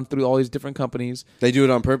going down through all these different companies. They do it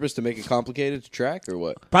on purpose to make it complicated to track or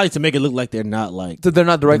what? Probably to make it look like they're not like. So they're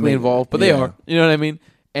not directly Maybe. involved, but they Yeah. are. You know what I mean?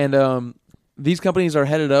 And these companies are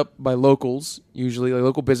headed up by locals, usually like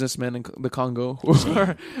local businessmen in the Congo, who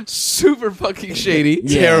are super fucking shady.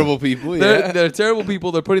 Yeah. Terrible people. Yeah. They're terrible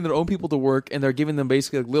people. They're putting their own people to work, and they're giving them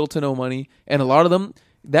basically like little to no money. And a lot of them,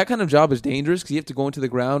 that kind of job is dangerous because you have to go into the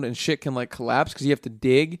ground and shit can like collapse because you have to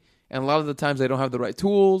dig. And a lot of the times they don't have the right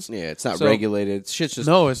tools. Yeah, it's not So- regulated. Shit's just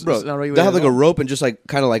No, it's bro, not regulated They'll have at like a all. rope and just like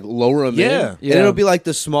kind of like lower them in, Yeah. and Yeah. it'll be like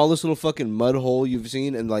the smallest little fucking mud hole you've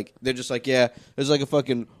seen, and like they're just like, yeah, there's like a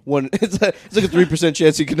fucking one. It's like a 3%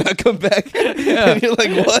 chance you cannot come back. And you're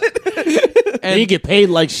like, what? And you get paid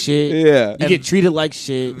like shit. Yeah. You get treated like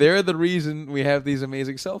shit. They're the reason we have these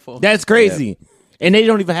amazing cell phones. That's crazy. And they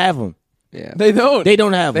don't even have them. Yeah. They don't. They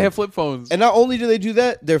don't have They them. have flip phones. And not only do they do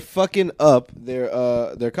that, they're fucking up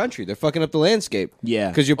their country. They're fucking up the landscape. Yeah.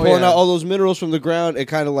 Because you're Oh, pulling yeah. out all those minerals from the ground. It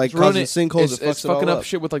kind of like causes sinkholes. It fucks It's it all fucking up up.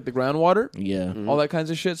 shit with like the groundwater. Yeah. All that kinds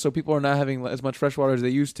of shit. So people are not having as much fresh water as they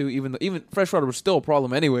used to. Even fresh water was still a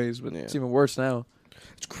problem anyways, but it's even worse now.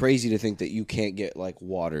 It's crazy to think that you can't get like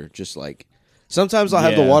water. Just like sometimes I'll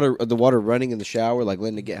have Yeah. the water running in the shower, like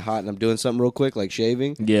letting it get hot, and I'm doing something real quick, like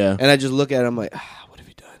shaving. Yeah. And I just look at it, I'm like, what have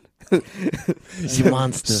you done? You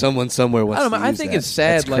monster. Someone somewhere wants I don't to know. I use think that. it's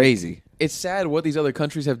sad. That's like, crazy. It's sad what these other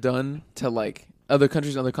countries have done to like other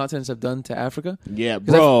countries and other continents have done to Africa. Yeah, 'Cause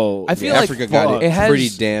bro. I feel Yeah, like Africa got fuck, it, it has- pretty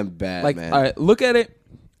damn bad, Like, man. all right, look at it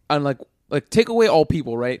and like take away all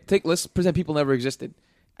people, right? Let's pretend people never existed.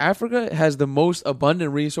 Africa has the most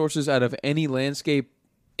abundant resources out of any landscape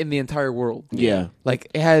in the entire world. Yeah. Like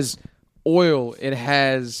it has oil, it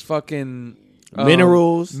has fucking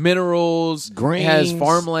Minerals. it has Grains.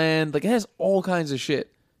 farmland, like it has all kinds of shit.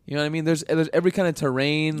 You know what I mean? There's every kind of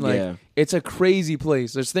terrain. Like Yeah. it's a crazy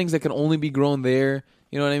place. There's things that can only be grown there.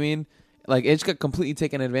 You know what I mean? Like it's got completely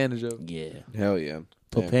taken advantage of. Yeah. Hell yeah.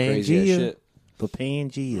 Crazy ass Pangea. shit.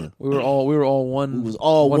 Pangea. We were all one. We was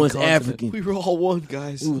all one once continent. African. We were all one,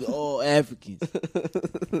 guys. We was all Africans.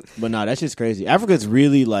 But no, that's just crazy. Africa's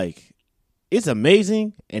really like, it's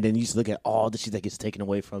amazing. And then you just look at all the shit that gets taken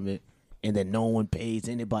away from it. And then no one pays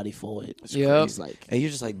anybody for it. It's Yep. crazy. Like, And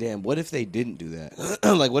you're just like, damn, what if they didn't do that?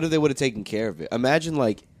 Like, what if they would have taken care of it? Imagine,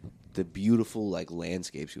 like, the beautiful, like,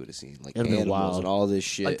 landscapes you would have seen. Like, It'd been animals wild. and all this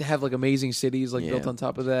shit. Like to have like amazing cities like Yeah. built on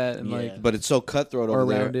top of that and Yeah. like But it's so cutthroat Or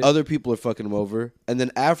over there. around it. Other people are fucking them over. And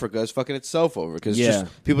then Africa is fucking itself over. Because Yeah.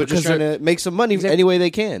 people are just Because trying to make some money Exactly. any way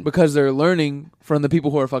they can. because they're learning from the people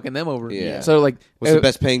who are fucking them over. Yeah. So like What's the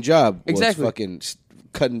best paying job? Well, it's Exactly. fucking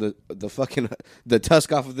cutting the fucking the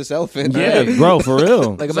tusk off of this elephant. yeah, bro, for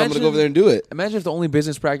real. Like So I'm gonna go over there and do it. Imagine if the only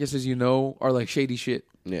business practices you know are like shady shit.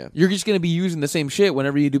 Yeah. You're just gonna be using the same shit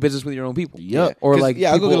whenever you do business with your own people. Yep. Or 'Cause, like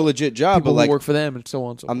I'll go get a people- legit job, people but who like work for them and so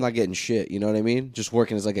on. And so I'm forth. not getting shit. You know what I mean? Just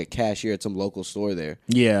working as like a cashier at some local store there.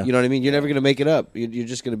 Yeah. You know what I mean? You're never gonna make it up. You're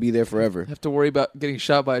just gonna be there forever. Have to worry about getting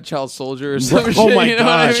shot by a child soldier or some shit. Oh my you know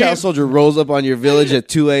what I God. mean? Child soldier rolls up on your village at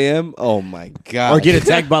 2 a.m. Oh my god! Or get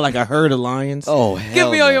attacked by like a herd of lions. Oh hell!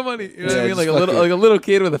 Give me all no. your money. You know what Yeah, I mean? Like a just little, like a little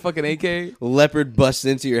kid with a fucking AK. Leopard busts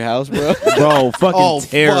into your house, bro. Bro, fucking Fuck.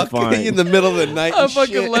 terrifying. In the middle of the night. A and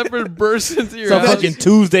fucking shit. leopard bursts into your Some house. fucking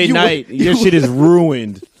Tuesday night, your shit is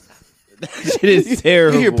ruined. That shit is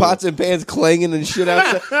terrible. You hear pots and pans clanging and shit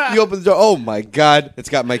outside. You open the door. Oh my god! It's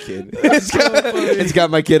got my kid. It's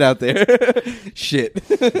got my kid out there. Shit.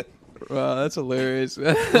 Wow, that's hilarious.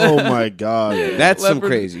 Oh my god. That's some Leopard-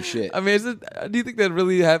 crazy shit. I mean, do you think that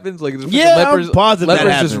really happens? Like, there's Yeah, leopards, I'm positive that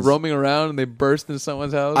leopards just happens. roaming around and they burst into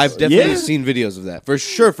someone's house. I've definitely Yeah. seen videos of that. For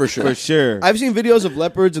sure. For sure. I've seen videos of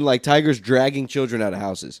leopards and like tigers dragging children out of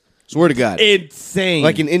houses. Swear to God. Insane.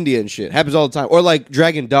 Like in India and shit. Happens all the time. Or like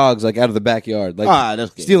dragging dogs like out of the backyard. Like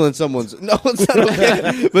that's okay. stealing someone's No, it's not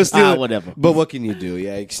okay. But stealing whatever. But what can you do?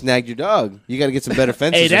 Yeah, you snagged your dog. You gotta get some better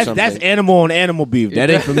fences Hey, or that's something. animal on animal beef. That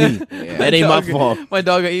ain't for me. That ain't my fault. My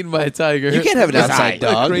dog got eaten by a tiger. You can't have an That's outside a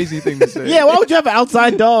dog. crazy thing to say. Yeah, why would you have an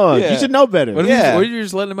outside dog? Yeah. You should know better. What if, Yeah. what if you're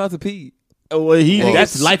just letting him out to pee? Well, Well,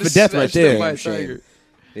 that's life or death right Snatched up by there. a tiger.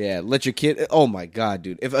 Yeah, let your kid Oh my god,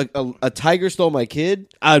 dude. If a tiger stole my kid,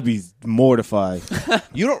 I'd be mortified.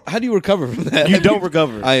 you don't how do you recover from that? You don't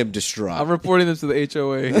recover. I am distraught. I'm reporting this to the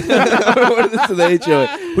HOA. What is this to the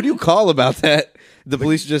HOA? What do you call about that? The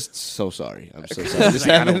police just so sorry. I'm so sorry. This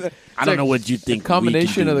happened. I don't know what you think.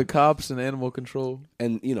 Combination we of can the cops and animal control.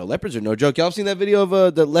 And you know, leopards are no joke. Y'all seen that video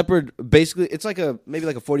of the leopard? Basically, it's like maybe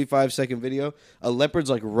like a 45-second video. A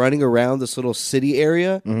leopard's like running around this little city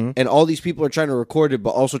area, and all these people are trying to record it,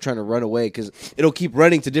 but also trying to run away because it'll keep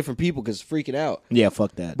running to different people because it's freaking out. do. Yeah,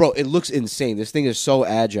 fuck that. Bro, it looks insane. This thing is so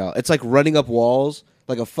agile. It's like running up walls,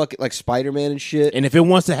 like a fucking like Spider-Man and shit. And if it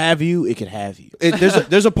wants to have you, it can have you.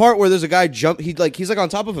 There's a part where there's a guy he's like on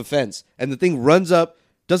top of a fence, and the thing runs up,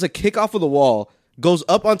 does a kick off of the wall, goes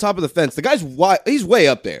up on top of the fence. The guy's he's way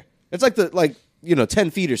up there. It's like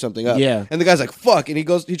 10 feet or something up. Yeah. And the guy's like, fuck. And he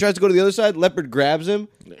tries to go to the other side. Leopard grabs him.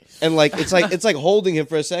 And like, it's like holding him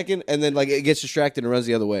for a second. And then like it gets distracted and runs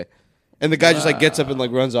the other way. And the guy just like gets up and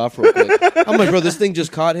like runs off real quick. I'm like, bro, this thing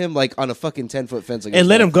just caught him like on a fucking 10-foot fence. And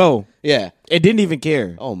let him go. Yeah. It didn't even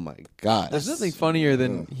care. Oh my God. There's nothing funnier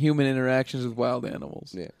than human interactions with wild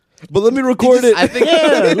animals. Yeah. But let me record it. I think,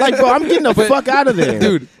 Yeah, like, bro, I'm getting the fuck out of there.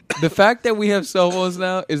 dude, the fact that we have cell phones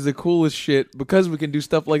now is the coolest shit because we can do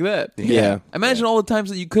stuff like that. Yeah. Imagine all the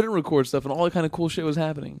times that you couldn't record stuff and all the kind of cool shit was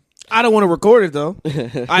happening. I don't want to record it, though.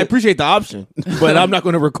 I appreciate the option, but I'm not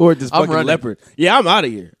going to record this I'm fucking running. leopard. Yeah, I'm out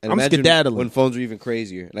of here. And I'm imagine skedaddling. when phones were even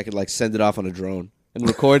crazier, and I could like send it off on a drone and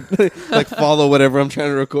record, like follow whatever I'm trying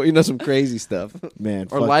to record. You know, some crazy stuff. Man,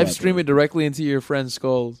 Or fuck live that, stream bro. it directly into your friend's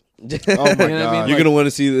skulls. Oh, my You know what I God. mean? You're gonna want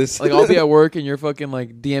to see this. Like I'll be at work and you're fucking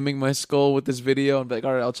like DMing my skull with this video and be like,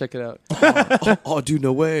 all right, I'll check it out. oh, dude,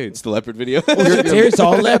 no way! It's the leopard video. It's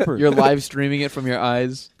all leopard. You're live streaming it from your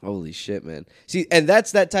eyes. Holy shit, man! See, and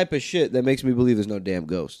that's that type of shit that makes me believe there's no damn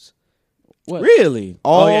ghosts. What? Really?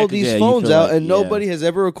 All Oh, yeah, 'cause, these yeah, you phones feel out, like- and yeah. nobody has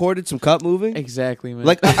ever recorded some cup moving. Exactly, man.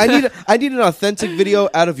 Like I need an authentic video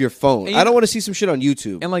out of your phone. And I don't want to see some shit on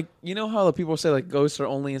YouTube. And like, you know how the people say like ghosts are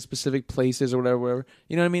only in specific places or whatever.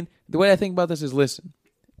 You know what I mean? The way I think about this is, listen,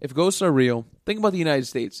 if ghosts are real, think about the United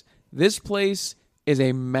States. This place is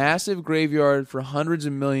a massive graveyard for hundreds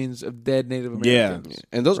of millions of dead Native Americans.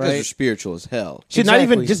 And those guys Right. are spiritual as hell. Shit, not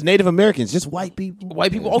even Exactly. just Native Americans, just white people.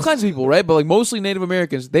 White people, all kinds of people, right? But like mostly Native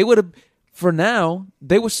Americans. They would have, for now,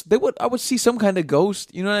 I would see some kind of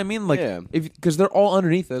ghost. You know what I mean? Like, Yeah. because they're all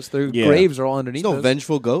underneath us. Their Yeah. graves are all underneath There's no us.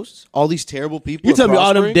 vengeful ghosts. All these terrible people. You are tell me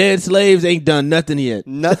all them prospering? dead slaves ain't done nothing yet.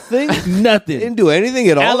 Nothing. They Nothing. didn't do anything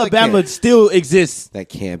at all. Alabama still exists. That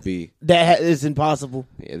can't be. That is impossible.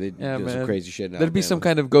 Yeah, they Yeah, do man. some crazy shit. In There'd be Alabama. some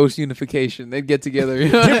kind of ghost unification. They'd get together. You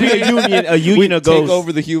know what I There'd be mean? a union of Take ghosts.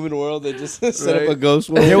 over the human world. They just set up Right. a ghost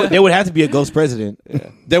world. There would have to be a ghost president,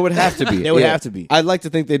 There would have to be. There would have to be. I'd like to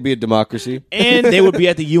think they'd be a democracy. and they would be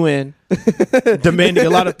at the UN demanding a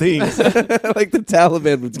lot of things. Like the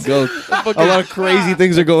Taliban with ghosts. A lot of crazy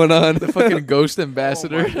things are going on. The fucking ghost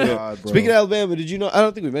ambassador. Speaking of Alabama, did you know? I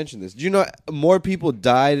don't think we mentioned this. Did you know more people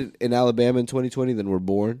died in Alabama in 2020 than were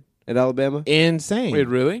born in Alabama? Insane. Wait,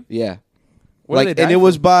 really? Yeah. What did they die and it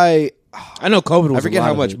was by I know COVID was I forget a lot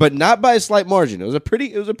how of much, it. but not by a slight margin. It was a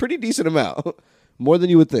pretty decent amount. more than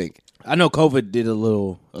you would think. I know COVID did a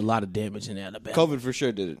lot of damage in Alabama. COVID for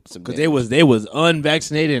sure did it. Because they was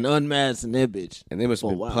unvaccinated and unmasked in that bitch. And they must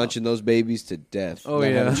have been punching those babies to death. Oh, not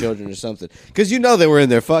yeah. having children or something. Because they were in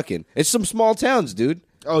there fucking. It's some small towns, dude.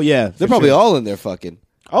 Oh yeah, They're probably all in there fucking.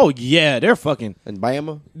 Oh yeah, they're fucking. In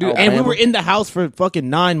Bama? Dude, And we were in the house for fucking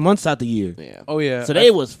 9 months out the year. Yeah. Oh yeah. So they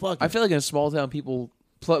was fucking. I feel like in a small town, people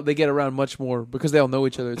they get around much more because they all know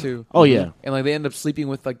each other too. Oh yeah. And like they end up sleeping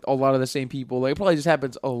with like a lot of the same people. Like it probably just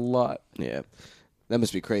happens a lot. Yeah. That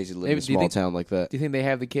must be crazy to live in Maybe- a do you small think- town like that. Do you think they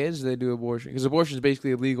have the kids? Or they do abortion because abortion is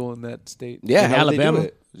basically illegal in that state. Yeah, in how do they do Alabama.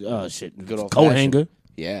 it? Oh shit. Good old coat fashioned. hanger.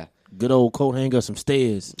 Yeah. Good old coat hanger, some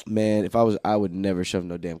stairs. Man, if I would never shove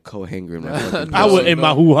no damn coat hanger in my fucking I would in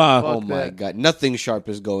my hoo ha. Oh Fuck my that. god, nothing sharp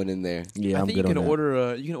is going in there. Yeah, I I'm think good you can on that.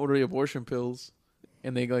 order the abortion pills,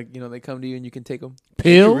 and they they come to you and you can take them.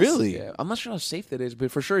 Pills. Really? Yeah, I'm not sure how safe that is, but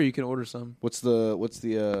for sure you can order some. What's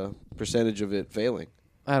the percentage of it failing?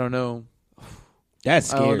 I don't know.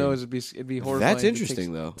 That's I scary. don't know. It'd be horrifying. That's to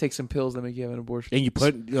interesting though. Take some pills that make you have an abortion. And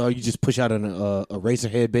you just push out a razor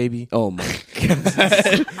head baby. Oh my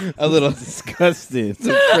god, a little Disgusting.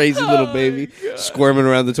 some crazy little baby squirming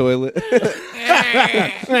around the toilet.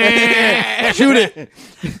 Shoot it.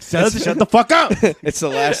 Shut the fuck up. It's the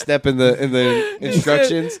last step in the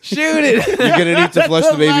instructions. Shoot it! You're gonna need to flush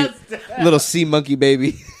the baby, little sea monkey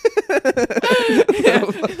baby.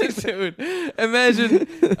 Dude, imagine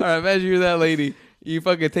you're that lady. You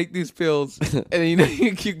fucking take these pills, and then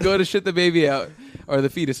you go to shit the baby out or the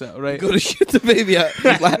fetus out, right? Go to shit the baby out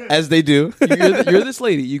as they do. You're this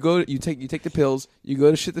lady. You take the pills. You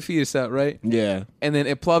go to shit the fetus out, right? Yeah. And then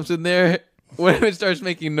it plops in there. What if it starts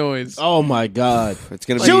making noise? Oh my god. It's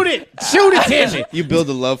gonna Shoot be, it. Shoot it, Tammy. You build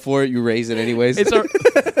a love for it. You raise it anyways.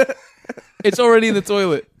 It's already in the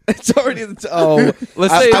toilet. It's already in the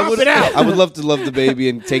Let's say I would love to love the baby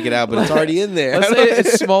and take it out, but it's already in there. let's say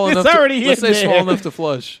it's small enough. already Let's say in it's small there. enough to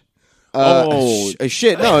flush.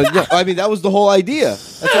 Shit! No, I mean that was the whole idea.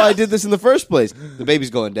 That's why I did this in the first place. The baby's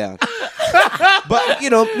going down, but you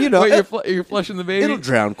know, Wait, you're flushing the baby. it'll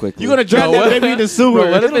drown quickly. You're gonna drown No, that baby in the sewer.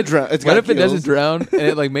 Bro, what if It'll drown. It's what got if it doesn't gills. drown and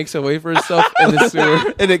it like makes a way for itself in the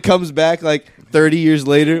sewer, and it comes back like 30 years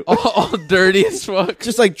later, all dirty as fuck?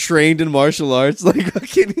 just like trained in martial arts, like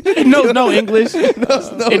fucking. It knows no English. It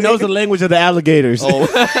knows the language of the alligators. Oh,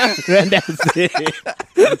 And that's it.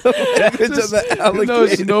 It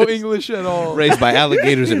knows no English at all. raised by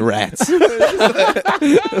alligators and rats.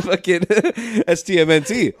 Fucking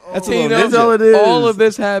STMNT. That's a You little know, ninja. all it is. all of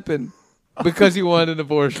this happened because he wanted an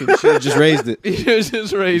abortion. Should have just raised it. You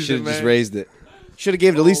just raised Should it, have man. just raised it. Should have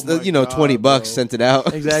gave it at least $20, sent it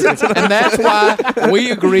out. Exactly, and that's why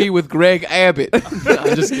we agree with Greg Abbott.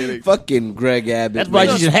 I'm just kidding. Fucking Greg Abbott. That's why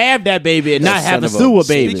man. you should have that baby and That not have a son of a-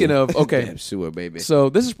 sewer baby. Speaking of, okay, Damn sewer baby. so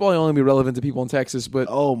this is probably only be relevant to people in Texas, but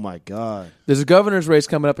Oh my god. there's a governor's race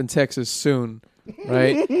coming up in Texas soon,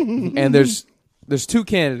 right? And there's two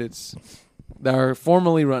candidates that are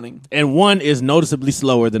formally running. And one is noticeably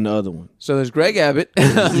slower than the other one. So there's Greg Abbott In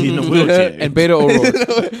a wheelchair. and Beto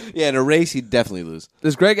O'Rourke. Yeah, in a race, he'd definitely lose.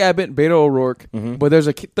 There's Greg Abbott and Beto O'Rourke, Mm-hmm. but there's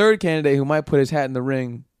a third candidate who might put his hat in the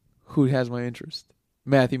ring who has my interest.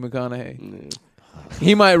 Matthew McConaughey.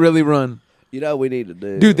 He might really run. You know what we need to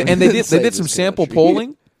do. Dude, and they did Save some this sample country.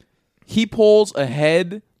 polling. He polls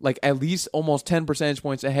ahead, like at least almost 10 percentage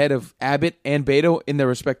points ahead of Abbott and Beto in their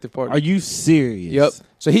respective parties. Are you serious? Yep.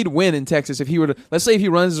 So he'd win in Texas if he were to, let's say if he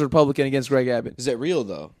runs as a Republican against Greg Abbott. Is that real,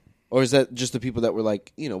 though? Or is that just the people that were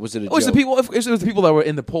like, was it a Oh, it's the joke? people. It was the people that were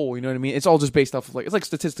in the poll. You know what I mean? It's all just based off of it's like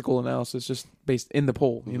statistical analysis, just based in the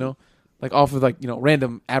poll. You know, like off of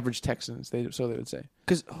random average Texans. So they would say.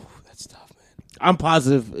 Because, that's tough, man. I'm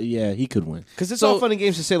positive, yeah, he could win. Because it's So- all fun and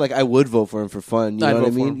games to say, like, I would vote for him for fun. You I'd know what I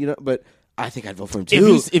vote for mean? him. But I think I'd vote for him,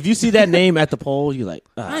 If too. you see that name at the poll, you're like,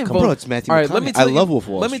 I'm come voting- on. Bro, it's Matthew All right, McConaughey. let me tell I you, love Wolf of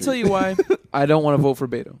Wall Let me Street. tell you why I don't want to vote for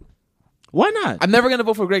Beto. Why not? I'm never gonna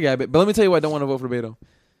vote for Greg Abbott, but let me tell you why I don't want to vote for Beto.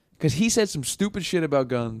 Because he said some stupid shit about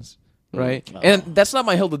guns, right? And that's not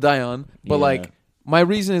my hill to die on. But Yeah. my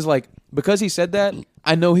reason is because he said that,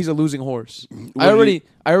 I know he's a losing horse. I did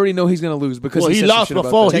already know he's gonna lose because Well, he said some lost shit about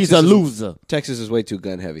before. that. He's a Texas is- loser. Texas is way too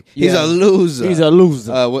gun heavy. Yeah. He's a loser. He's a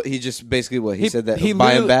loser. What he just basically he said that he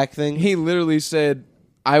buy him literally- back thing. He literally said,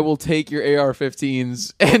 "I will take your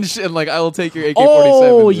AR-15s and I will take your AK-47."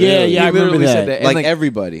 Oh, yeah, He yeah, I remember literally that. said that. like, And,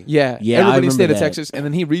 everybody. yeah, Yeah, I everybody in the remember state of that. Texas, and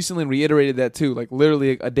then he recently reiterated that too, like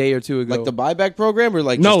literally a day or two ago. Like the buyback program, or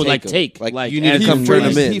like No, just like 'em? take. like, Like, you need as to come in turn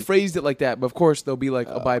phrase- them in. He phrased it like that, but of course there'll be like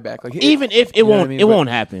a buyback. Like Even if it you know what I won't, mean? it But- won't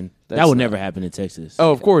happen. That That's would not- never happen in Texas.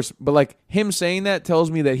 Oh, of course, but like him saying that tells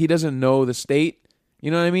me that he doesn't know the state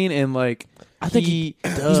You know what I mean? And like, I think he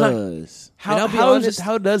he's not- does. How, And I'll be how, honest,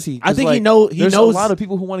 how does he? 'Cause, I think like, he knows. He there's knows a lot of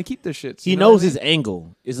people who want to keep their shits. He you know knows what I his mean?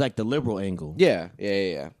 angle is like the liberal angle. Yeah.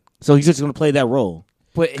 So he's just going to play that role.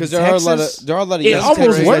 But Because in there are a Texas, lot of It young almost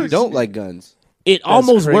Texans that works. don't like guns. It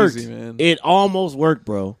almost crazy, worked. man. It almost worked,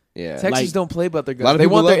 bro. Yeah. Texas like- don't play about their guns. lot of They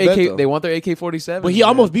people want their love that, AK. though. They want their AK-47. But he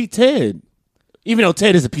almost beat Ted. Even though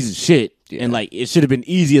Ted is a piece of shit. Yeah. And like it should have been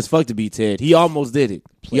easy as fuck to beat Ted. He almost did it.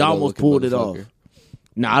 He Playboy almost looking pulled it off. motherfucker.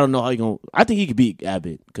 Now I don't know how he gonna. I think he could beat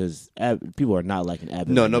Abbott because people are not liking Abbott.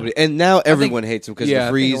 No, right nobody. And now everyone hates him because yeah, I the think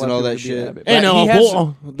a freeze lot and of all people that would be shit. Abbott.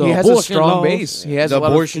 And But he has a abortion strong laws. base. He has The a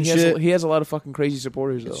lot abortion of, he has, shit. he has a lot of fucking crazy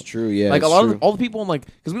supporters though. It's true. Yeah. like a it's lot true. of all the people in like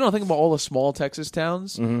because we don't think about all the small Texas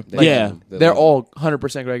towns. Mhm. They Yeah. love him. They They're love him. all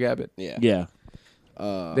 100% Greg Abbott. Yeah. Yeah.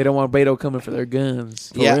 They don't want Beto coming for their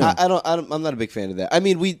guns. real. Yeah, I'm not a big fan of that. I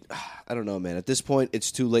mean, I don't know, man. At this point,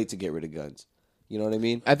 it's too late to get rid of guns. You know what I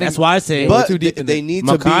mean? I think That's why I say. we're But too deep in they it. need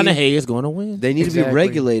to be. McConaughey is going to win. They need to Exactly. be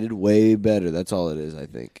regulated way better. That's all it is. I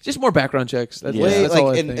think. just more background checks. That's, Yeah. Way that's all I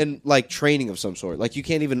like think. and like training of some sort. Like you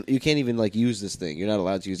can't even like use this thing. You're not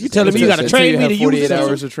allowed to use. You this telling thing. me you gotta Until train you me have to use 48 this?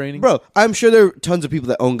 hours of training, Bro, I'm sure there are tons of people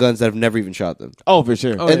that own guns that have never even shot them. Oh, for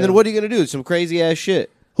sure. Oh, And yeah. then what are you gonna do? Some crazy ass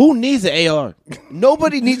shit. Who needs an AR?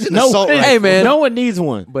 Nobody needs an No, assault one- rifle. Hey, man. no one needs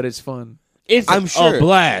one. But it's fun. It's I'm sure. a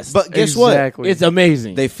blast. But guess Exactly. it's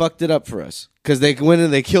amazing. They fucked it up for us because they went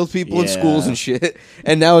and they killed people in Yeah. schools and shit,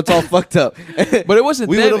 and now it's all fucked up. But it wasn't.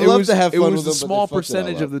 We them. would have It loved was, to have it fun was with the them, but small they fucked it all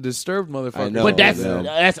percentage up. of the disturbed motherfuckers. know. but Yeah.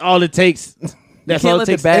 that's all it takes. You That's can't all it let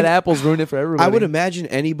the takes. bad And- apples ruin it for everybody. I would imagine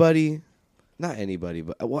anybody, not anybody,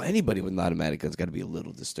 but anybody with an automatic gun's got to be a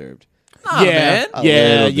little disturbed. Nah, man. A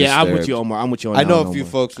yeah. little I'm with disturbed. you, Omar. I'm with you on I that know one, a few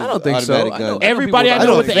Omar. folks with I don't think so. automatic I know- guns. Everybody I I know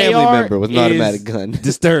know with a an family AR member with an is automatic gun.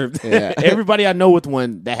 disturbed. Yeah. Everybody I know with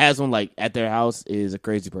one that has one like at their house is a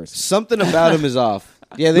crazy person. Something about him is off.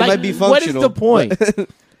 Yeah, they Like, might be what is functional. the point?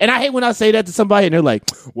 And I hate when I say that to somebody and they're like,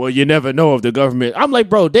 "Well, you never know if the government." I'm like,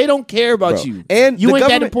 "Bro, they don't care about Bro. you, And you the ain't that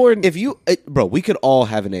government- important." If you, bro, we could all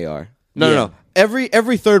have an AR. No, Yeah. no.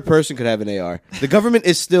 Every third person could have an AR. The government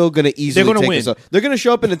is still going to easily They're gonna take win. us off. They're going to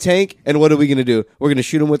show up in a tank, and what are we going to do? We're going to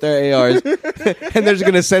shoot them with our ARs, and they're just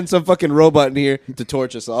going to send some fucking robot in here to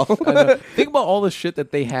torch us all. I know. Think about all the shit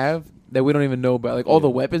that they have that we don't even know about, like all the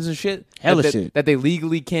weapons and shit. Hella that, shit. that they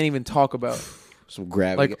legally can't even talk about. Some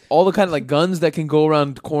gravity. Like all the kind of like guns that can go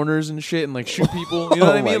around corners and shit and like shoot people. You know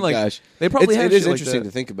what I Oh mean? my Like gosh. they probably have it is shit like interesting that.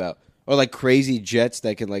 to think about. Or like crazy jets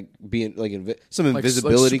that can like be in like some Like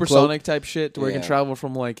invisibility cloak. supersonic type shit to where it can Yeah. travel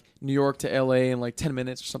from like New York to LA in like 10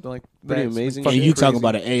 minutes or something like that. Pretty It's amazing fucking and you shit. talking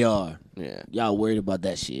crazy. about an AR? Yeah. Y'all worried about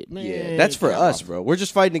that shit? Man, Yeah, that's for get us, off. bro. We're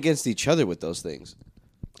just fighting against each other with those things.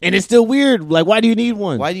 And it's still weird. Like, why do you need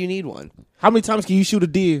one? Why do you need one? How many times can you shoot a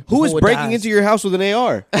deer? Who is before it breaking dies? into your house with an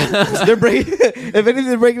AR? They're breaking. If anything,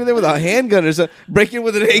 they're breaking in there with a handgun or something. Breaking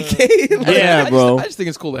with an AK. Yeah, bro. I just think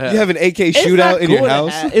it's cool to have. You have an AK It's shootout not in cool your to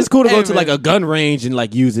house. have- It's cool to go Hey, to man. like a gun range and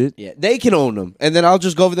like use it. Yeah, they can own them, and then I'll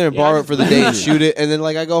just go over there and Yeah, borrow I it for the day and shoot it, and then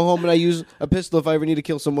like I go home and I use a pistol if I ever need to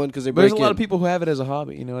kill someone because they But break there's a lot of in. people who have it as a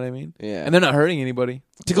hobby. You know what I mean? Yeah. And they're not hurting anybody.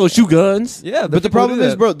 To go shoot guns. Yeah. But the problem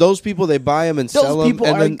is, bro, those people they buy them and Those sell them, people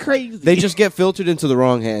and are then crazy. they just get filtered into the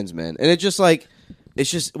wrong hands, man. And it's just like,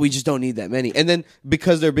 we just don't need that many. And then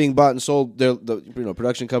because they're being bought and sold, the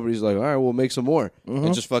production companies are like, all right, we'll make some more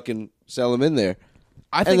and just fucking sell them in there.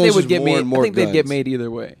 I and think there's they would just get more made. and more I think they'd get guns. made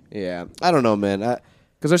either way Yeah, I don't know, man.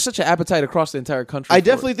 because there's such an appetite across the entire country. I for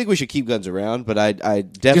definitely it. think we should keep guns around, but I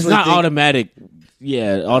definitely It's not think automatic.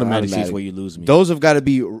 Yeah, automatic shit's Automatic. where you lose me. those have got to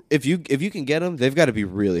be if you can get them, they've got to be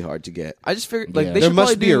really hard to get. I just figured like Yeah. they There should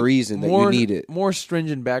must probably be a do reason that you more, need it. More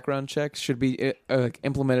stringent background checks should be like,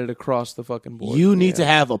 implemented across the fucking board. You need to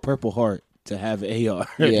have a Purple Heart to have an AR.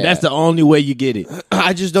 Yeah. That's the only way you get it.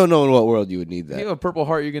 I just don't know in what world you would need If you have that, a Purple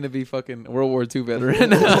Heart, you're gonna be fucking World War II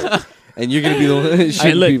veteran. and you're gonna be the one And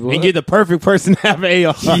shooting look, people. and you're the perfect person to have an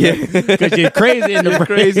AR. Because you're crazy in the You're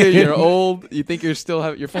brain. crazy. You're old. You think you're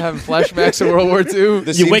still you're having flashbacks of World War II.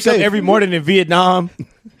 This You seems wake up safe. every morning in Vietnam.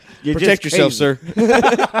 You're Protect just yourself, crazy.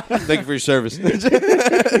 sir. Thank you for your service.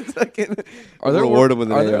 Are there Reward 'em with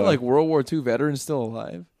an are there AR. like World War II veterans still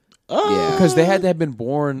alive? Yeah. Because they had to have been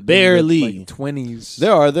born Barely. in the, like, 20s.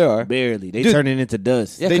 There are. Barely. They Dude, turning into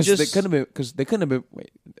dust. Yeah, They because just- they couldn't have been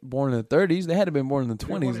born in the 30s. They had to have been born in the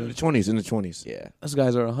 20s. In the 20s. In the 20s. Yeah. Those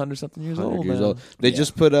guys are 100 something years 100 old. years man. old. They Yeah.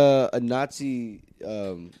 just put a Nazi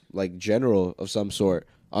like general of some sort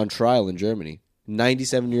on trial in Germany.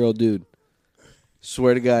 97-year-old dude.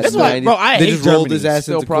 Swear to God. That's why, bro, I they hate just rolled Germany. his ass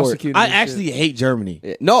Still into court. prosecuting. I and actually shit. hate Germany.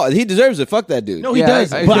 Yeah. No, he deserves it. Fuck that dude. No, he Yeah,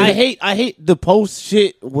 does. I but agree. I hate the post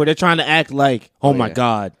shit where they're trying to act like, oh my yeah.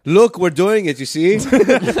 God. Look, we're doing it. You see, he's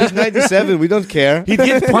 97. We don't care. He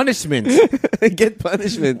gets punishment. Get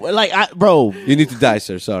punishment. Like, bro, You need to die,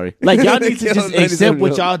 sir. Sorry. like y'all need to Kill just 97 accept what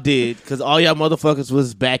year old. y'all did because all y'all motherfuckers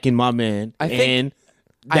was backing my man. I think- and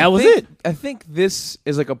I that was think- it. I think this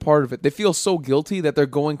is like a part of it. They feel so guilty that they're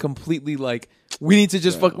going completely like, we need to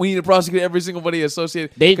just we need to prosecute every single body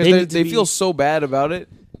associated. They Because need to they be- feel so bad about it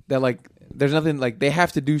that like there's nothing like they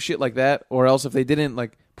have to do shit like that, or else if they didn't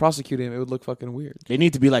like prosecute him, it would look fucking weird. They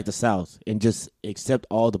need to be like the South and just accept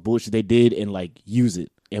all the bullshit they did and like use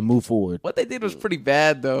it and move forward. What they did was pretty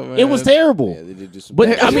bad though, man. It was terrible. Yeah, they did just.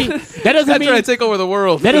 But I mean, that doesn't That's mean trying to take over the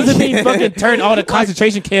world. that doesn't mean fucking turn all the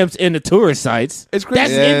concentration camps into tourist sites. It's crazy.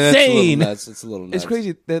 That's yeah, insane. That's it's a little nuts. It's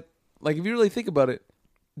crazy that like if you really think about it,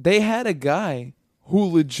 they had a guy who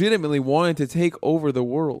legitimately wanted to take over the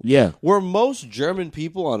world. Yeah, Were most German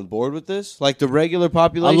people on board with this? Like the regular a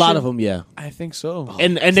population? lot of them. Yeah, I think so.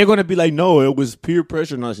 and they're gonna be like, no, it was peer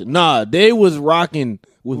pressure. And all that shit. Nah, they was rocking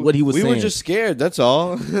with what he was We saying. were just scared. That's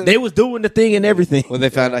all. They was doing the thing and everything. When they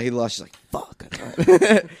found out he lost, she's like, "Fuck."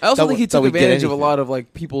 I also Thought think he thought took we'd get advantage of a anything. lot of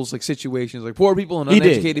like people's like situations, like poor people and He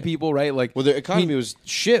did. uneducated people, right? Like Well, their economy was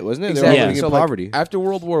shit, wasn't it? They exactly. were all living So, in like, poverty. after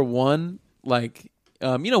World War One, like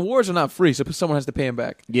wars are not free, so someone has to pay them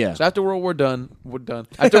back. Yeah. So after World War we're done.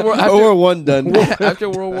 After War One done. after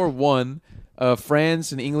World War One,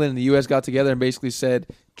 France and England and the U.S. got together and basically said,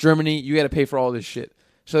 Germany, you got to pay for all this shit.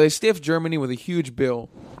 So they stiffed Germany with a huge bill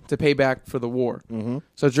to pay back for the war. Mm-hmm.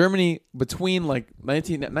 So Germany, between like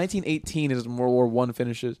 1918 is when World War One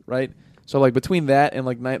finishes, right? So like between that and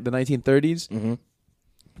like the 1930s, Mm-hmm.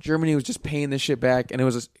 Germany was just paying this shit back, and it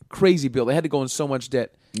was a crazy bill. They had to go in so much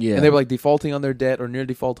debt. Yeah. And they were like defaulting on their debt or near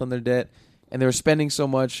default on their debt, and they were spending so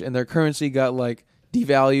much, and their currency got like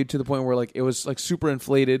devalued to the point where like it was like super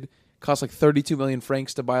inflated. Cost like 32 million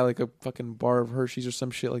francs to buy like a fucking bar of Hershey's or some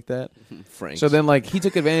shit like that. Frank. So then like he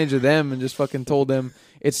took advantage of them and just fucking told them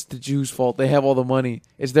it's the Jews' fault. They have all the money.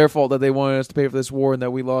 It's their fault that they wanted us to pay for this war and that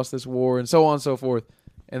we lost this war and so on and so forth.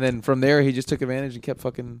 And then from there he just took advantage and kept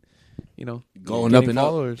fucking, Going getting up and up.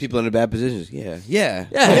 followers. people in the bad positions. Yeah, yeah,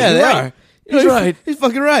 Yeah, they right. are. He's right. He's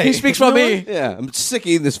fucking right. He speaks for me. Yeah, I'm sick of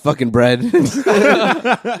eating this fucking bread.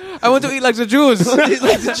 I want to eat like the Jews. It's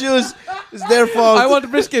like the Jews. It's their fault. I want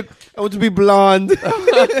brisket. I want to be blonde.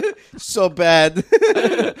 So bad.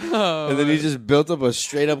 And then he just built up a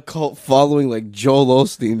straight up cult following like Joel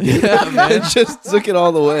Osteen. Yeah, man. Just took it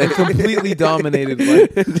all the way. Completely dominated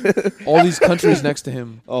like all these countries next to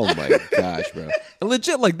him. Oh my gosh, bro. And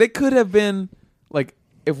legit, like they could have been like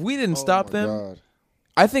if we didn't stop them.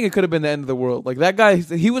 I think it could have been the end of the world. Like that guy,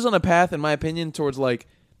 he was on a path, in my opinion, towards like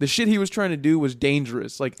the shit he was trying to do was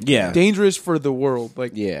dangerous. Like dangerous for the world.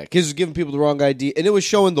 Like Yeah, because it was giving people the wrong idea, and it was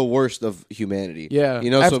showing the worst of humanity. yeah, you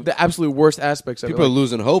know, so the absolute worst aspects of people it. are Like,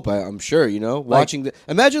 losing hope. I'm sure. You know, watching the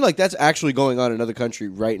imagine like that's actually going on in another country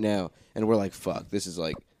right now, and we're like, fuck, this is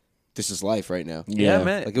life right now. yeah,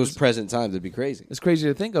 man. Like it was present time. That'd be crazy. It's crazy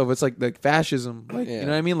to think of. It's like fascism. Like Yeah. you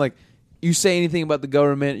know what I mean? Like you say anything about the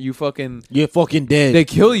government, you fucking You're fucking dead. they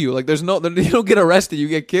kill you. Like there's no, you don't get arrested, you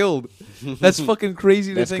get killed. That's fucking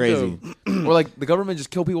crazy to That's think crazy. of. Or like the government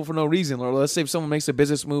just kill people for no reason. Or let's say if someone makes a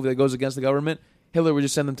business move that goes against the government, Hitler would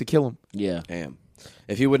just send them to kill him. yeah. Damn.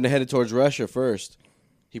 If he wouldn't have headed towards Russia first,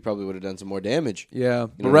 he probably would have done some more damage. Yeah,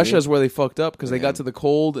 but what I Russia mean? is where they fucked up because they got to the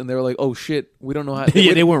cold and they were like, "Oh shit, we don't know how."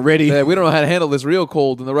 Yeah, they weren't ready. Yeah, we don't know how to handle this real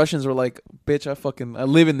cold, and the Russians were like, "Bitch, I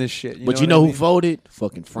live in this shit." But you what know I who mean? folded?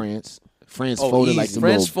 Fucking France. France folded like easy. some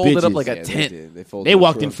France little folded up bitches. like a Yeah, tent. They did. They, folded They up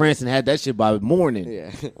walked in rough. France and had that shit by morning. Yeah.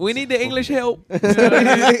 We need the English help.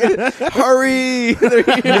 Hurry!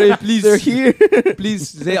 Hurry, please. They're here.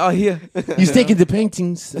 Please, they are here. He's taking the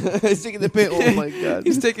paintings. He's taking the paint. Oh my god.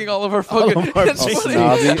 He's taking all of our fucking. of our That's paint.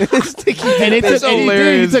 funny. He's taking And they That's took, and he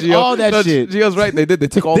hilarious. took Gio. all that No, shit. Gio's right. They did. They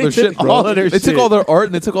took all They their took shit, bro. all of their they shit. took all their art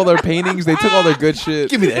and they took all their paintings. They took all their good shit.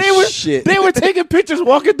 Give me that They were- shit. They were taking pictures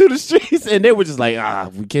walking through the streets, and they were just like,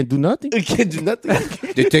 we can't do nothing. They can't do nothing.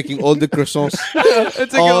 They're taking all the croissants, They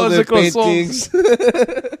took all the the croissants.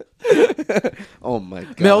 paintings. Oh my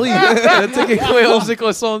god. Melly. They're taking away all the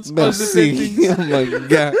croissants. all the Merci. paintings. Oh my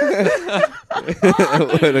god.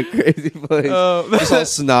 What a crazy place. It's all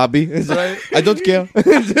snobby. It's like, Right. I don't care.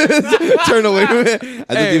 Turn away from it.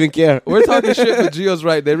 I don't Hey, even care. We're talking shit, but Gio's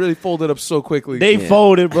right. They really folded up so quickly. They Yeah.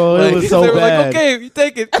 folded, bro. Like, It was so they were bad. like, okay, you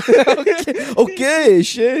take it. Okay,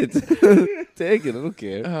 shit. Take it. I don't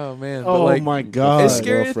care. Oh man. Oh but like, my god. it's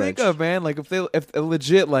scary Well, to think French. of, man. Like if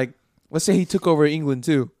legit, like, let's say he took over England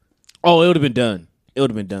too. Oh, it would have been done. it would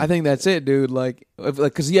have been done. I think that's it, dude. Like,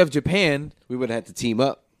 because you have Japan. We would have had to team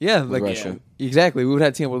up. Yeah, With like Russia. exactly. We would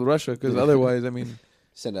have to team up with Russia because otherwise, I mean,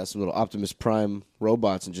 Send out some little Optimus Prime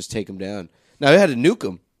robots and just take them down. Now, they had to nuke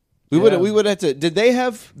them. We would have to. Did they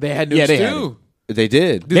have? they had nukes Yeah, they had too. They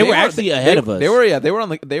did. Dude, They were actually ahead of us. They were they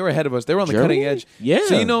were ahead of us. They were on the Germany? cutting edge. Yeah.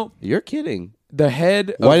 So you know You're kidding. the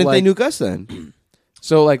head. Why of, didn't like, they nuke us then?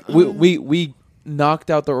 So like we knocked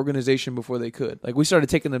out the organization before they could. Like we started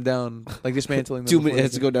taking them down, like dismantling them. Too before many. they It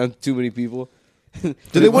has to could. go down too many people. Do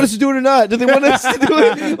they want us to do it or not? Do they want us to do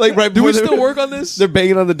it? Like right Do before we they're- still work on this? They're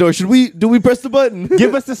banging on the door. Should we? Do we press the button?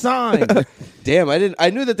 Give us the sign. Damn, I didn't. I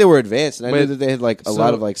knew that they were advanced, and I knew But- that they had like a so-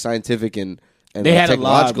 lot of like scientific and They had a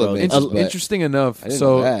lot, technological bro. advances. but Interesting enough. I didn't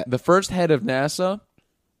So know that. the first head of NASA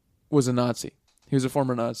was a Nazi. He was a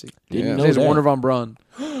former Nazi. Didn't Yeah. know His name is that. Werner von Braun.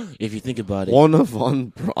 If you think about it. One of on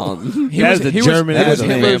Braun. He That was is the he German Was, he, was ass of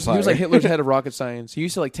a Hitler's, he vampire. was like Hitler's head of rocket science. He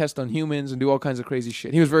used to like test on humans and do all kinds of crazy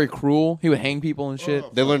shit. He was very cruel. He would hang people and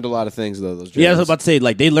shit. They learned a lot of things though. Those Yeah, I was Germans. about to say,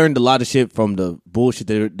 like, they learned a lot of shit from the bullshit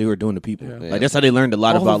they were doing to people. Yeah. Like, that's how they learned a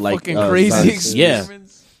lot All about, the like, fucking crazy science. Yeah.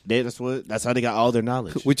 experiments. That's how they got all their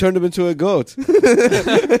knowledge. We turned him into a goat.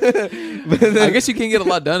 I guess you can't get a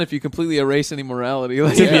lot done if you completely erase any morality.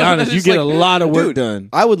 Like, To be honest, you it's get a like- lot of work Dude, done.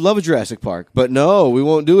 I would love a Jurassic Park, but no, we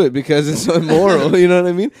won't do it because it's immoral. You know what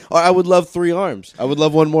I mean? Or I would love 3 arms. I would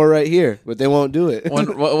love one more right here, but they won't do it.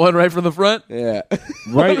 one right from the front. Yeah,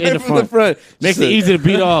 Right in the from front. Makes it easy to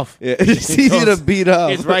beat off. Yeah, it's easy to beat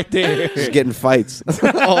up. It's right there. Just getting fights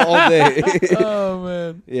all day. Oh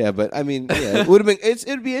man. Yeah, but I mean, yeah, it would have been.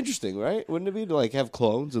 It'd be interesting, right? Wouldn't it be to like have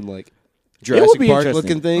clones and like would Jurassic be Park interesting.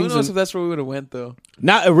 looking Who things? knows if And, that's where we would have went though?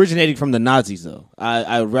 Not originating from the Nazis, though.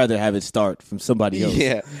 I would rather have it start from somebody else.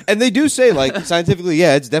 yeah, and they do say like scientifically,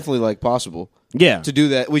 yeah, it's definitely like possible Yeah. to do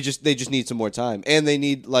that. They just need some more time, and they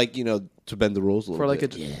need like to bend the rules a little For like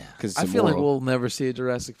bit. a, Because I feel like we'll never see a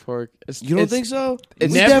Jurassic Park. You don't think so? We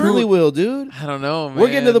never- definitely will, dude. I don't know, man. We're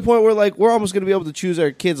getting to the point where like we're almost gonna be able to choose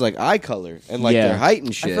our kids like eye color and like Yeah. their height and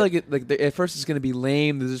I shit. feel like at first it's gonna be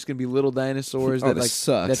lame. There's just gonna be little dinosaurs Oh, that this like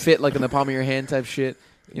sucks. that fit like in the palm of your hand type shit.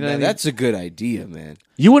 You know what I mean? That's a good idea, man.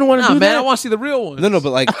 You wouldn't want to Nah, do man, that? I want to see the real ones. No,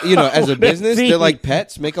 but like as a business, see. they're like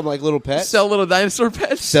pets. Make them like little pets. Sell little dinosaur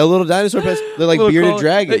pets. Sell little dinosaur pets. They're like Little bearded crawler-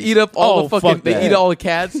 dragons. They eat up all Oh, the fucking. fuck They that. eat all the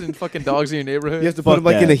cats and fucking dogs in your neighborhood. You have to Fuck put them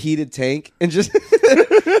like in that. a heated tank and just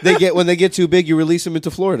when they get too big, you release them into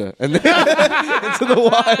Florida and then, into the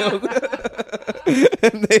wild.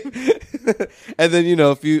 and then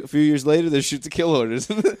a few years later, they shoot to kill orders,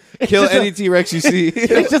 kill any T-Rex you see.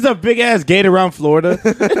 It's just a big ass gate around Florida.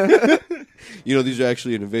 These are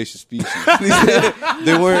actually an invasive species.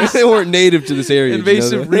 they weren't native to this area.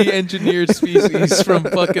 Invasive re-engineered species from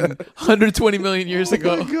fucking 120 million years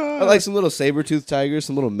ago. I like some little saber-toothed tigers,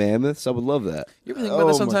 some little mammoths. I would love that. You ever think about that Oh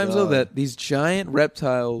my sometimes though? God. That these giant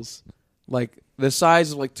reptiles, like the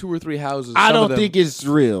size of like 2 or 3 houses. I some of don't them- think it's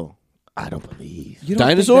real. I don't believe. You don't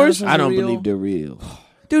think Dinosaurs? I don't are real? believe they're real.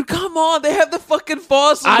 Dude, come on! They have the fucking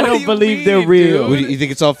fossils. I What don't do you believe mean, they're real. dude? What, you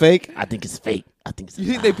think it's all fake? I think it's fake. I think it's You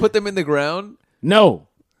think they put them in the ground? No.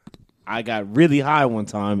 I got really high one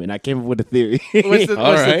time and I came up with a theory. What's the,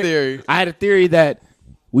 All what's the right. theory? I had a theory that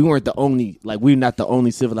we're not the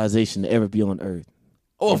only civilization to ever be on Earth.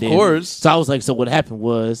 Oh, of And then- course. So I was like, so what happened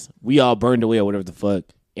was we all burned away or whatever the fuck.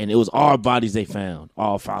 And it was our bodies they found,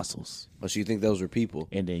 all fossils. Oh, so you think those were people?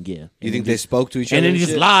 And then, yeah. You think they spoke to each other? And then he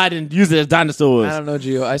just shit? lied and used it as dinosaurs. I don't know,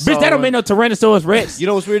 Gio. I saw Bitch, that don't one- make no Tyrannosaurus Rex. You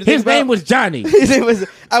know what's weird to think His name about? was Johnny. His name was.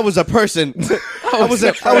 I was a person. I was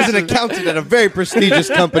an accountant at a very prestigious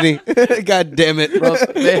company. God damn it! Bro,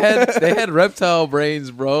 they had reptile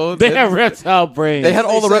brains, bro. They have reptile brains. They had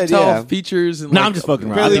all the They said, reptile yeah. features. And No, like, I'm just fucking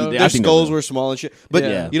around. Apparently, I think their they're skulls real. were small and shit. But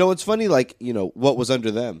Yeah. you know what's funny? Like what was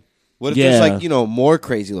under them? What if Yeah. there's like more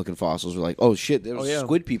crazy looking fossils? We're like, oh shit, there was Oh, yeah.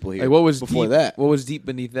 squid people here. Like what was before deep, that? What was deep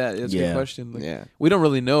beneath that? That's a Yeah. good question. Like, Yeah. we don't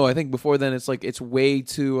really know. I think before then, it's way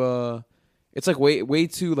too. It's like way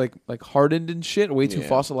too like hardened and shit. Way too Yeah.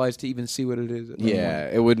 fossilized to even see what it is. Yeah,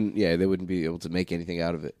 it wouldn't. Yeah, they wouldn't be able to make anything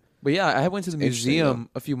out of it. But yeah, I went to the Interesting, museum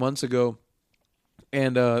a few months ago,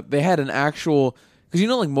 and they had an actual because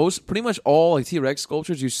like pretty much all like T-Rex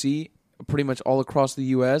sculptures you see pretty much all across the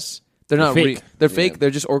U.S. They're not fake. they're fake. Yeah. They're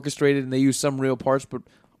just orchestrated and they use some real parts, but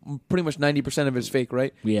pretty much 90% of it's fake,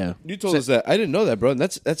 right? Yeah. You told us that. I didn't know that, bro. And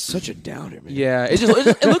that's such a downer, man. Yeah,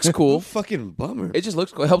 it looks cool. Fucking bummer. It just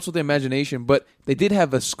looks cool. It helps with the imagination. But they did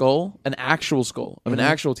have a skull, an actual skull of an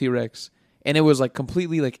actual T-Rex, and it was like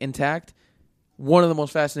completely like intact. One of the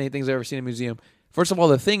most fascinating things I've ever seen in a museum. First of all,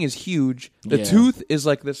 the thing is huge. The Yeah. tooth is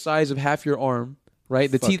like the size of half your arm,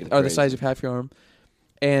 right? The teeth Fucking are the crazy. size of half your arm,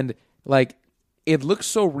 and like it looks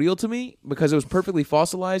so real to me because it was perfectly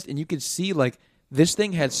fossilized, and you could see like This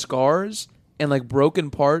thing had scars and like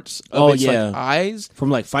broken parts of Oh, its yeah. like eyes. From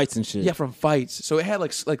like fights and shit. Yeah, from fights. So it had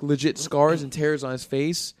like legit scars and tears on his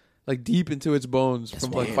face, like deep into its bones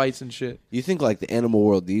from like fights and shit. You think like the animal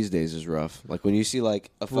world these days is rough? Like when you see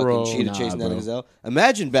like a fucking Bro. cheetah Nah, chasing down a bro. gazelle.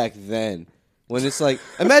 Imagine back then when it's like,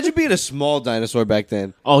 imagine being a small dinosaur back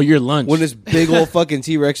then. Oh, your lunch. When this big old fucking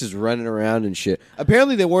T-Rex is running around and shit.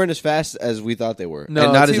 Apparently they weren't as fast as we thought they were, No,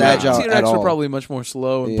 and not as T-Rex, agile T-Rex at all. were probably much more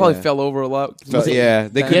slow and Yeah. probably fell over a lot. So, yeah,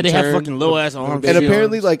 they Yeah, could yeah, they have turn. fucking little ass arms. And Big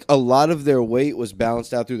apparently, arms. like a lot of their weight was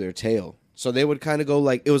balanced out through their tail. So they would kind of go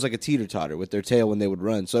like it was like a teeter totter with their tail when they would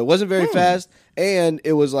run. So it wasn't very fast, and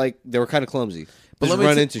it was like they were kind of clumsy. But Just let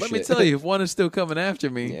run me into let shit. me tell you, if one is still coming after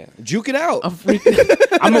me, Yeah, juke it out. I'm freaking.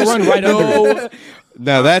 I'm gonna run right under it.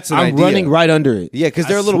 Now that's an I'm idea. running right under it. Yeah, because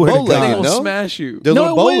they're a I little swear to bow God. They legged. will No, smash you. they're a No,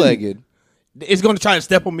 little it bow wouldn't. legged. It's gonna try to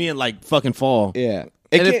step on me and like fucking fall. Yeah,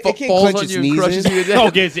 And it it can't falls clench on its you and knees crushes in. you to death.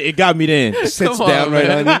 Okay, so it got me then. Sits Come down on, right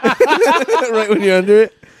man. on you, right when you're under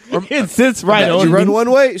it. It sits right You on run me.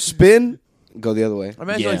 one way, spin, go the other way.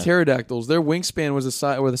 Imagine Yeah. like pterodactyls. Their wingspan was the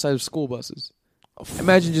size of school buses.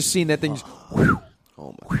 Imagine just seeing that thing just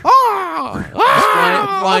Oh my,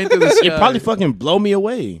 flying through the sky. It probably fucking blow me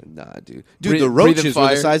away. nah, dude. Breathe- the breathing roaches were the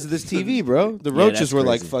fire. size of this TV, bro. The Yeah, roaches that's were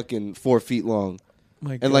like crazy. fucking 4 feet long,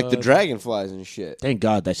 My and like the God. dragonflies and shit. Thank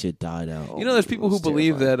God that shit died out. You know, there's people who It's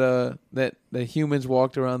believe terrifying. that humans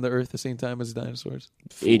walked around the earth the same time as dinosaurs.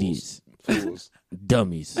 Idiots, Fools.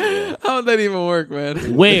 dummies. How would that even work,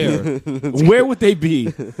 man? Where? Where would they be?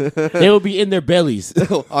 They would be in their bellies.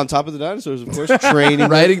 On top of the dinosaurs, of course, training,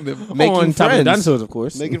 Riding them. making On top of the friends. dinosaurs, of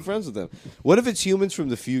course. Making friends with them. What if it's humans from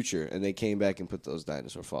the future and they came back and put those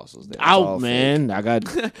dinosaur fossils there? It's all Out, fake. man. I got.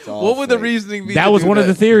 It's all What would the fake. reasoning be? That to was do one of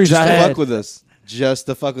the that? theories Just I to had. fuck with us. Just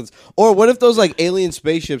to fuck with us. Or what if those like alien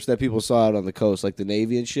spaceships that people saw out on the coast, like the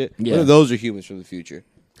Navy and shit? Yeah. What if those are humans from the future?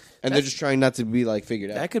 And they're just trying not to be like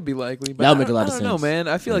figured out. That could be likely. But That would I make a don't- lot I of don't know, sense. man.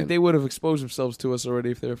 I feel Yeah. like they would have exposed themselves to us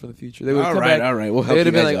already if they were from the future. They would All come right, back. all right. We'll They help would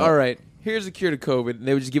have you been guys like, out. "All right, here's the cure to COVID," and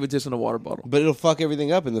they would just give it to us in a water bottle. But it'll fuck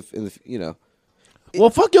everything up in the you know.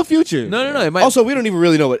 Well, fuck your future. No. It might, Also, we don't even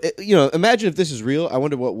really know what you know. Imagine if this is real. I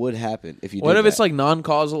wonder what would happen if you. what did if it's that. like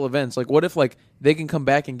non-causal events? Like, what if like they can come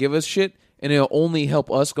back and give us shit, and it'll only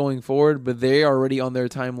help us going forward, but they're already on their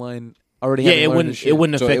timeline. Already, Yeah, having it learned wouldn't. this shit. It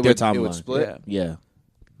wouldn't So affect it their would- it timeline. would split? Yeah. Yeah.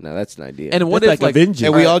 No, that's an idea. And what That's if like like Avengers.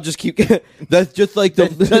 and we all just keep. That's just like the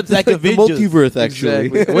That's like the Avengers. multiverse, actually.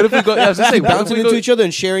 Exactly. What if we go? Yeah, I was gonna say, what if Bouncing we into go- each other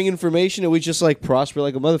and sharing information, and we just like prosper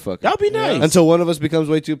like a motherfucker. That'd be nice. Until one of us becomes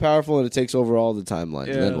way too powerful and it takes over all the timelines.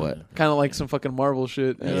 Yeah. Then what? Kind of like some fucking Marvel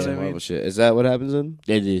shit. You know That's what some I mean? Marvel shit. Is that what happens then?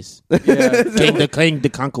 It is. Yeah. King the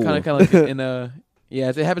Conqueror. Kind of like in yeah,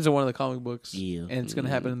 it happens in one of the comic books. Yeah. And it's gonna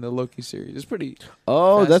happen in the Loki series. It's pretty.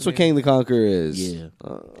 Oh, that's what Fascinating. King the Conqueror is. Yeah.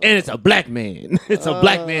 And it's a black man. It's a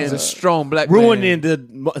black man It's a strong black ruining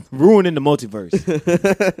man. ruining the multiverse,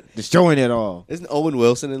 destroying it all. Isn't Owen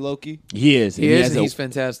Wilson in Loki? He is. He is. has And he's a,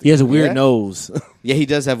 fantastic. he has a weird Yeah? nose. Yeah, he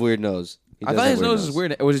does have weird nose. He I does thought have his nose was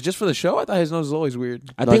weird. Was it just for the show? I thought his nose was always weird.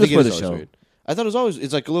 I No, think it's it for is the always show. weird. I thought it was always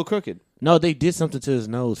it's like a little crooked. No, they did something to his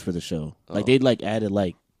nose for the show. Like Oh. they like added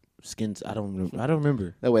like skins. I don't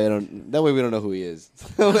remember. That way we don't know who he is.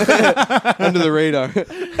 Under the radar.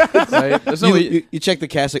 Right? There's no you, way. you check the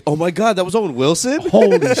cast like, oh my god, that was Owen Wilson?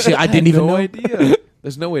 Holy shit! I didn't even no know. idea.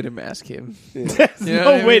 There's no way to mask him. There's You know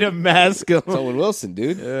no what I way mean? to mask him. It's Owen Wilson,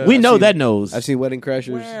 dude. We I've know seen- that nose. I've seen Wedding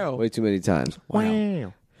Crashers Wow. way too many times.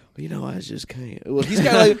 Wow. But you know, I just can't. Well, he's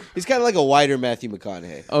kind of like a wider Matthew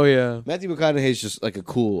McConaughey. Oh yeah. Matthew McConaughey's just like a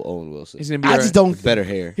cool Owen Wilson. He's gonna be. I our- just don't. With better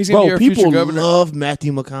hair. He's gonna be Bro, our people future governor. love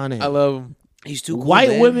Matthew McConaughey. I love him. He's too cool. White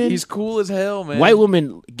man. women- He's cool as hell, man. White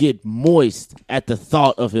women get moist at the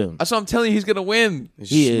thought of him. That's what I'm telling you. He's gonna win. He's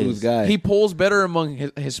He a smooth is. guy. He polls better among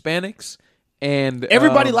Hispanics and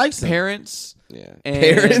Everybody likes him. parents. yeah. And,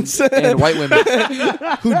 Parents and white women.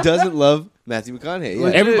 who doesn't love Matthew McConaughey? Yeah.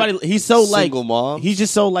 Legit. Everybody, he's so like Single mom. He's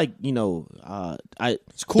just so like He's a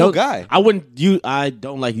cool don't- guy. I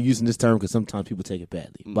don't like using this term because sometimes people take it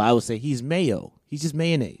badly. But I would say he's mayo. He's just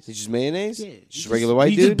mayonnaise. He's just mayonnaise. He's Just regular white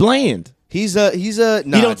he's dude. just bland. He's a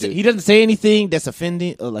nah, he don't. dude. He doesn't say anything that's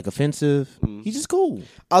offending or like offensive. He's just cool.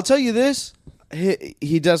 I'll tell you this.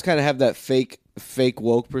 He does kind of have that fake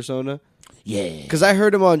woke persona. Yeah. Because I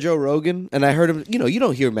heard him on Joe Rogan, and I heard him. You know, you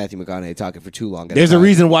don't hear Matthew McConaughey talking for too long. At There's a time.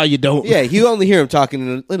 reason why you don't. Yeah, you only hear him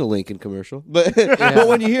talking in a Lincoln commercial. But but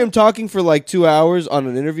when you hear him talking for like 2 hours on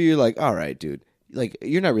an interview, you're like, all right, dude. Like,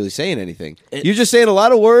 you're not really saying anything. You're just saying a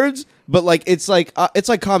lot of words, But like it's like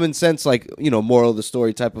common sense, like moral of the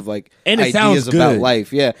story type of like And it ideas sounds about good.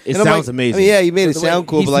 life. Yeah, It and I'm sounds like, amazing. I mean, yeah, you made it The way sound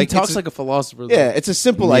cool, he but like talks it's like a philosopher. Though. yeah, it's a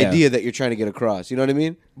simple Yeah. idea that you're trying to get across. You know what I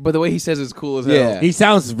mean? But the way he says it's cool as hell. Yeah. He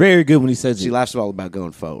sounds very good when he says She it. laughs all about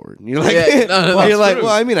going forward. You're like, Yeah, no, you're that's like, true.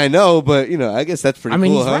 well, I mean, I know, but I guess that's pretty I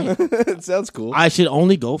mean, cool, he's huh? It sounds cool. I should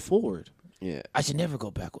only go forward. Yeah, I should never go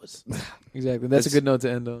backwards. Exactly. That's a good note to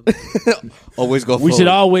end on. always go. We forward. should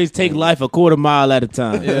always take life a quarter mile at a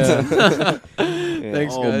time. Yeah.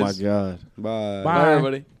 Thanks, Oh guys. my god. Bye. Bye,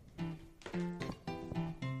 everybody.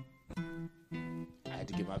 I had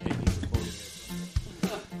to get my baby.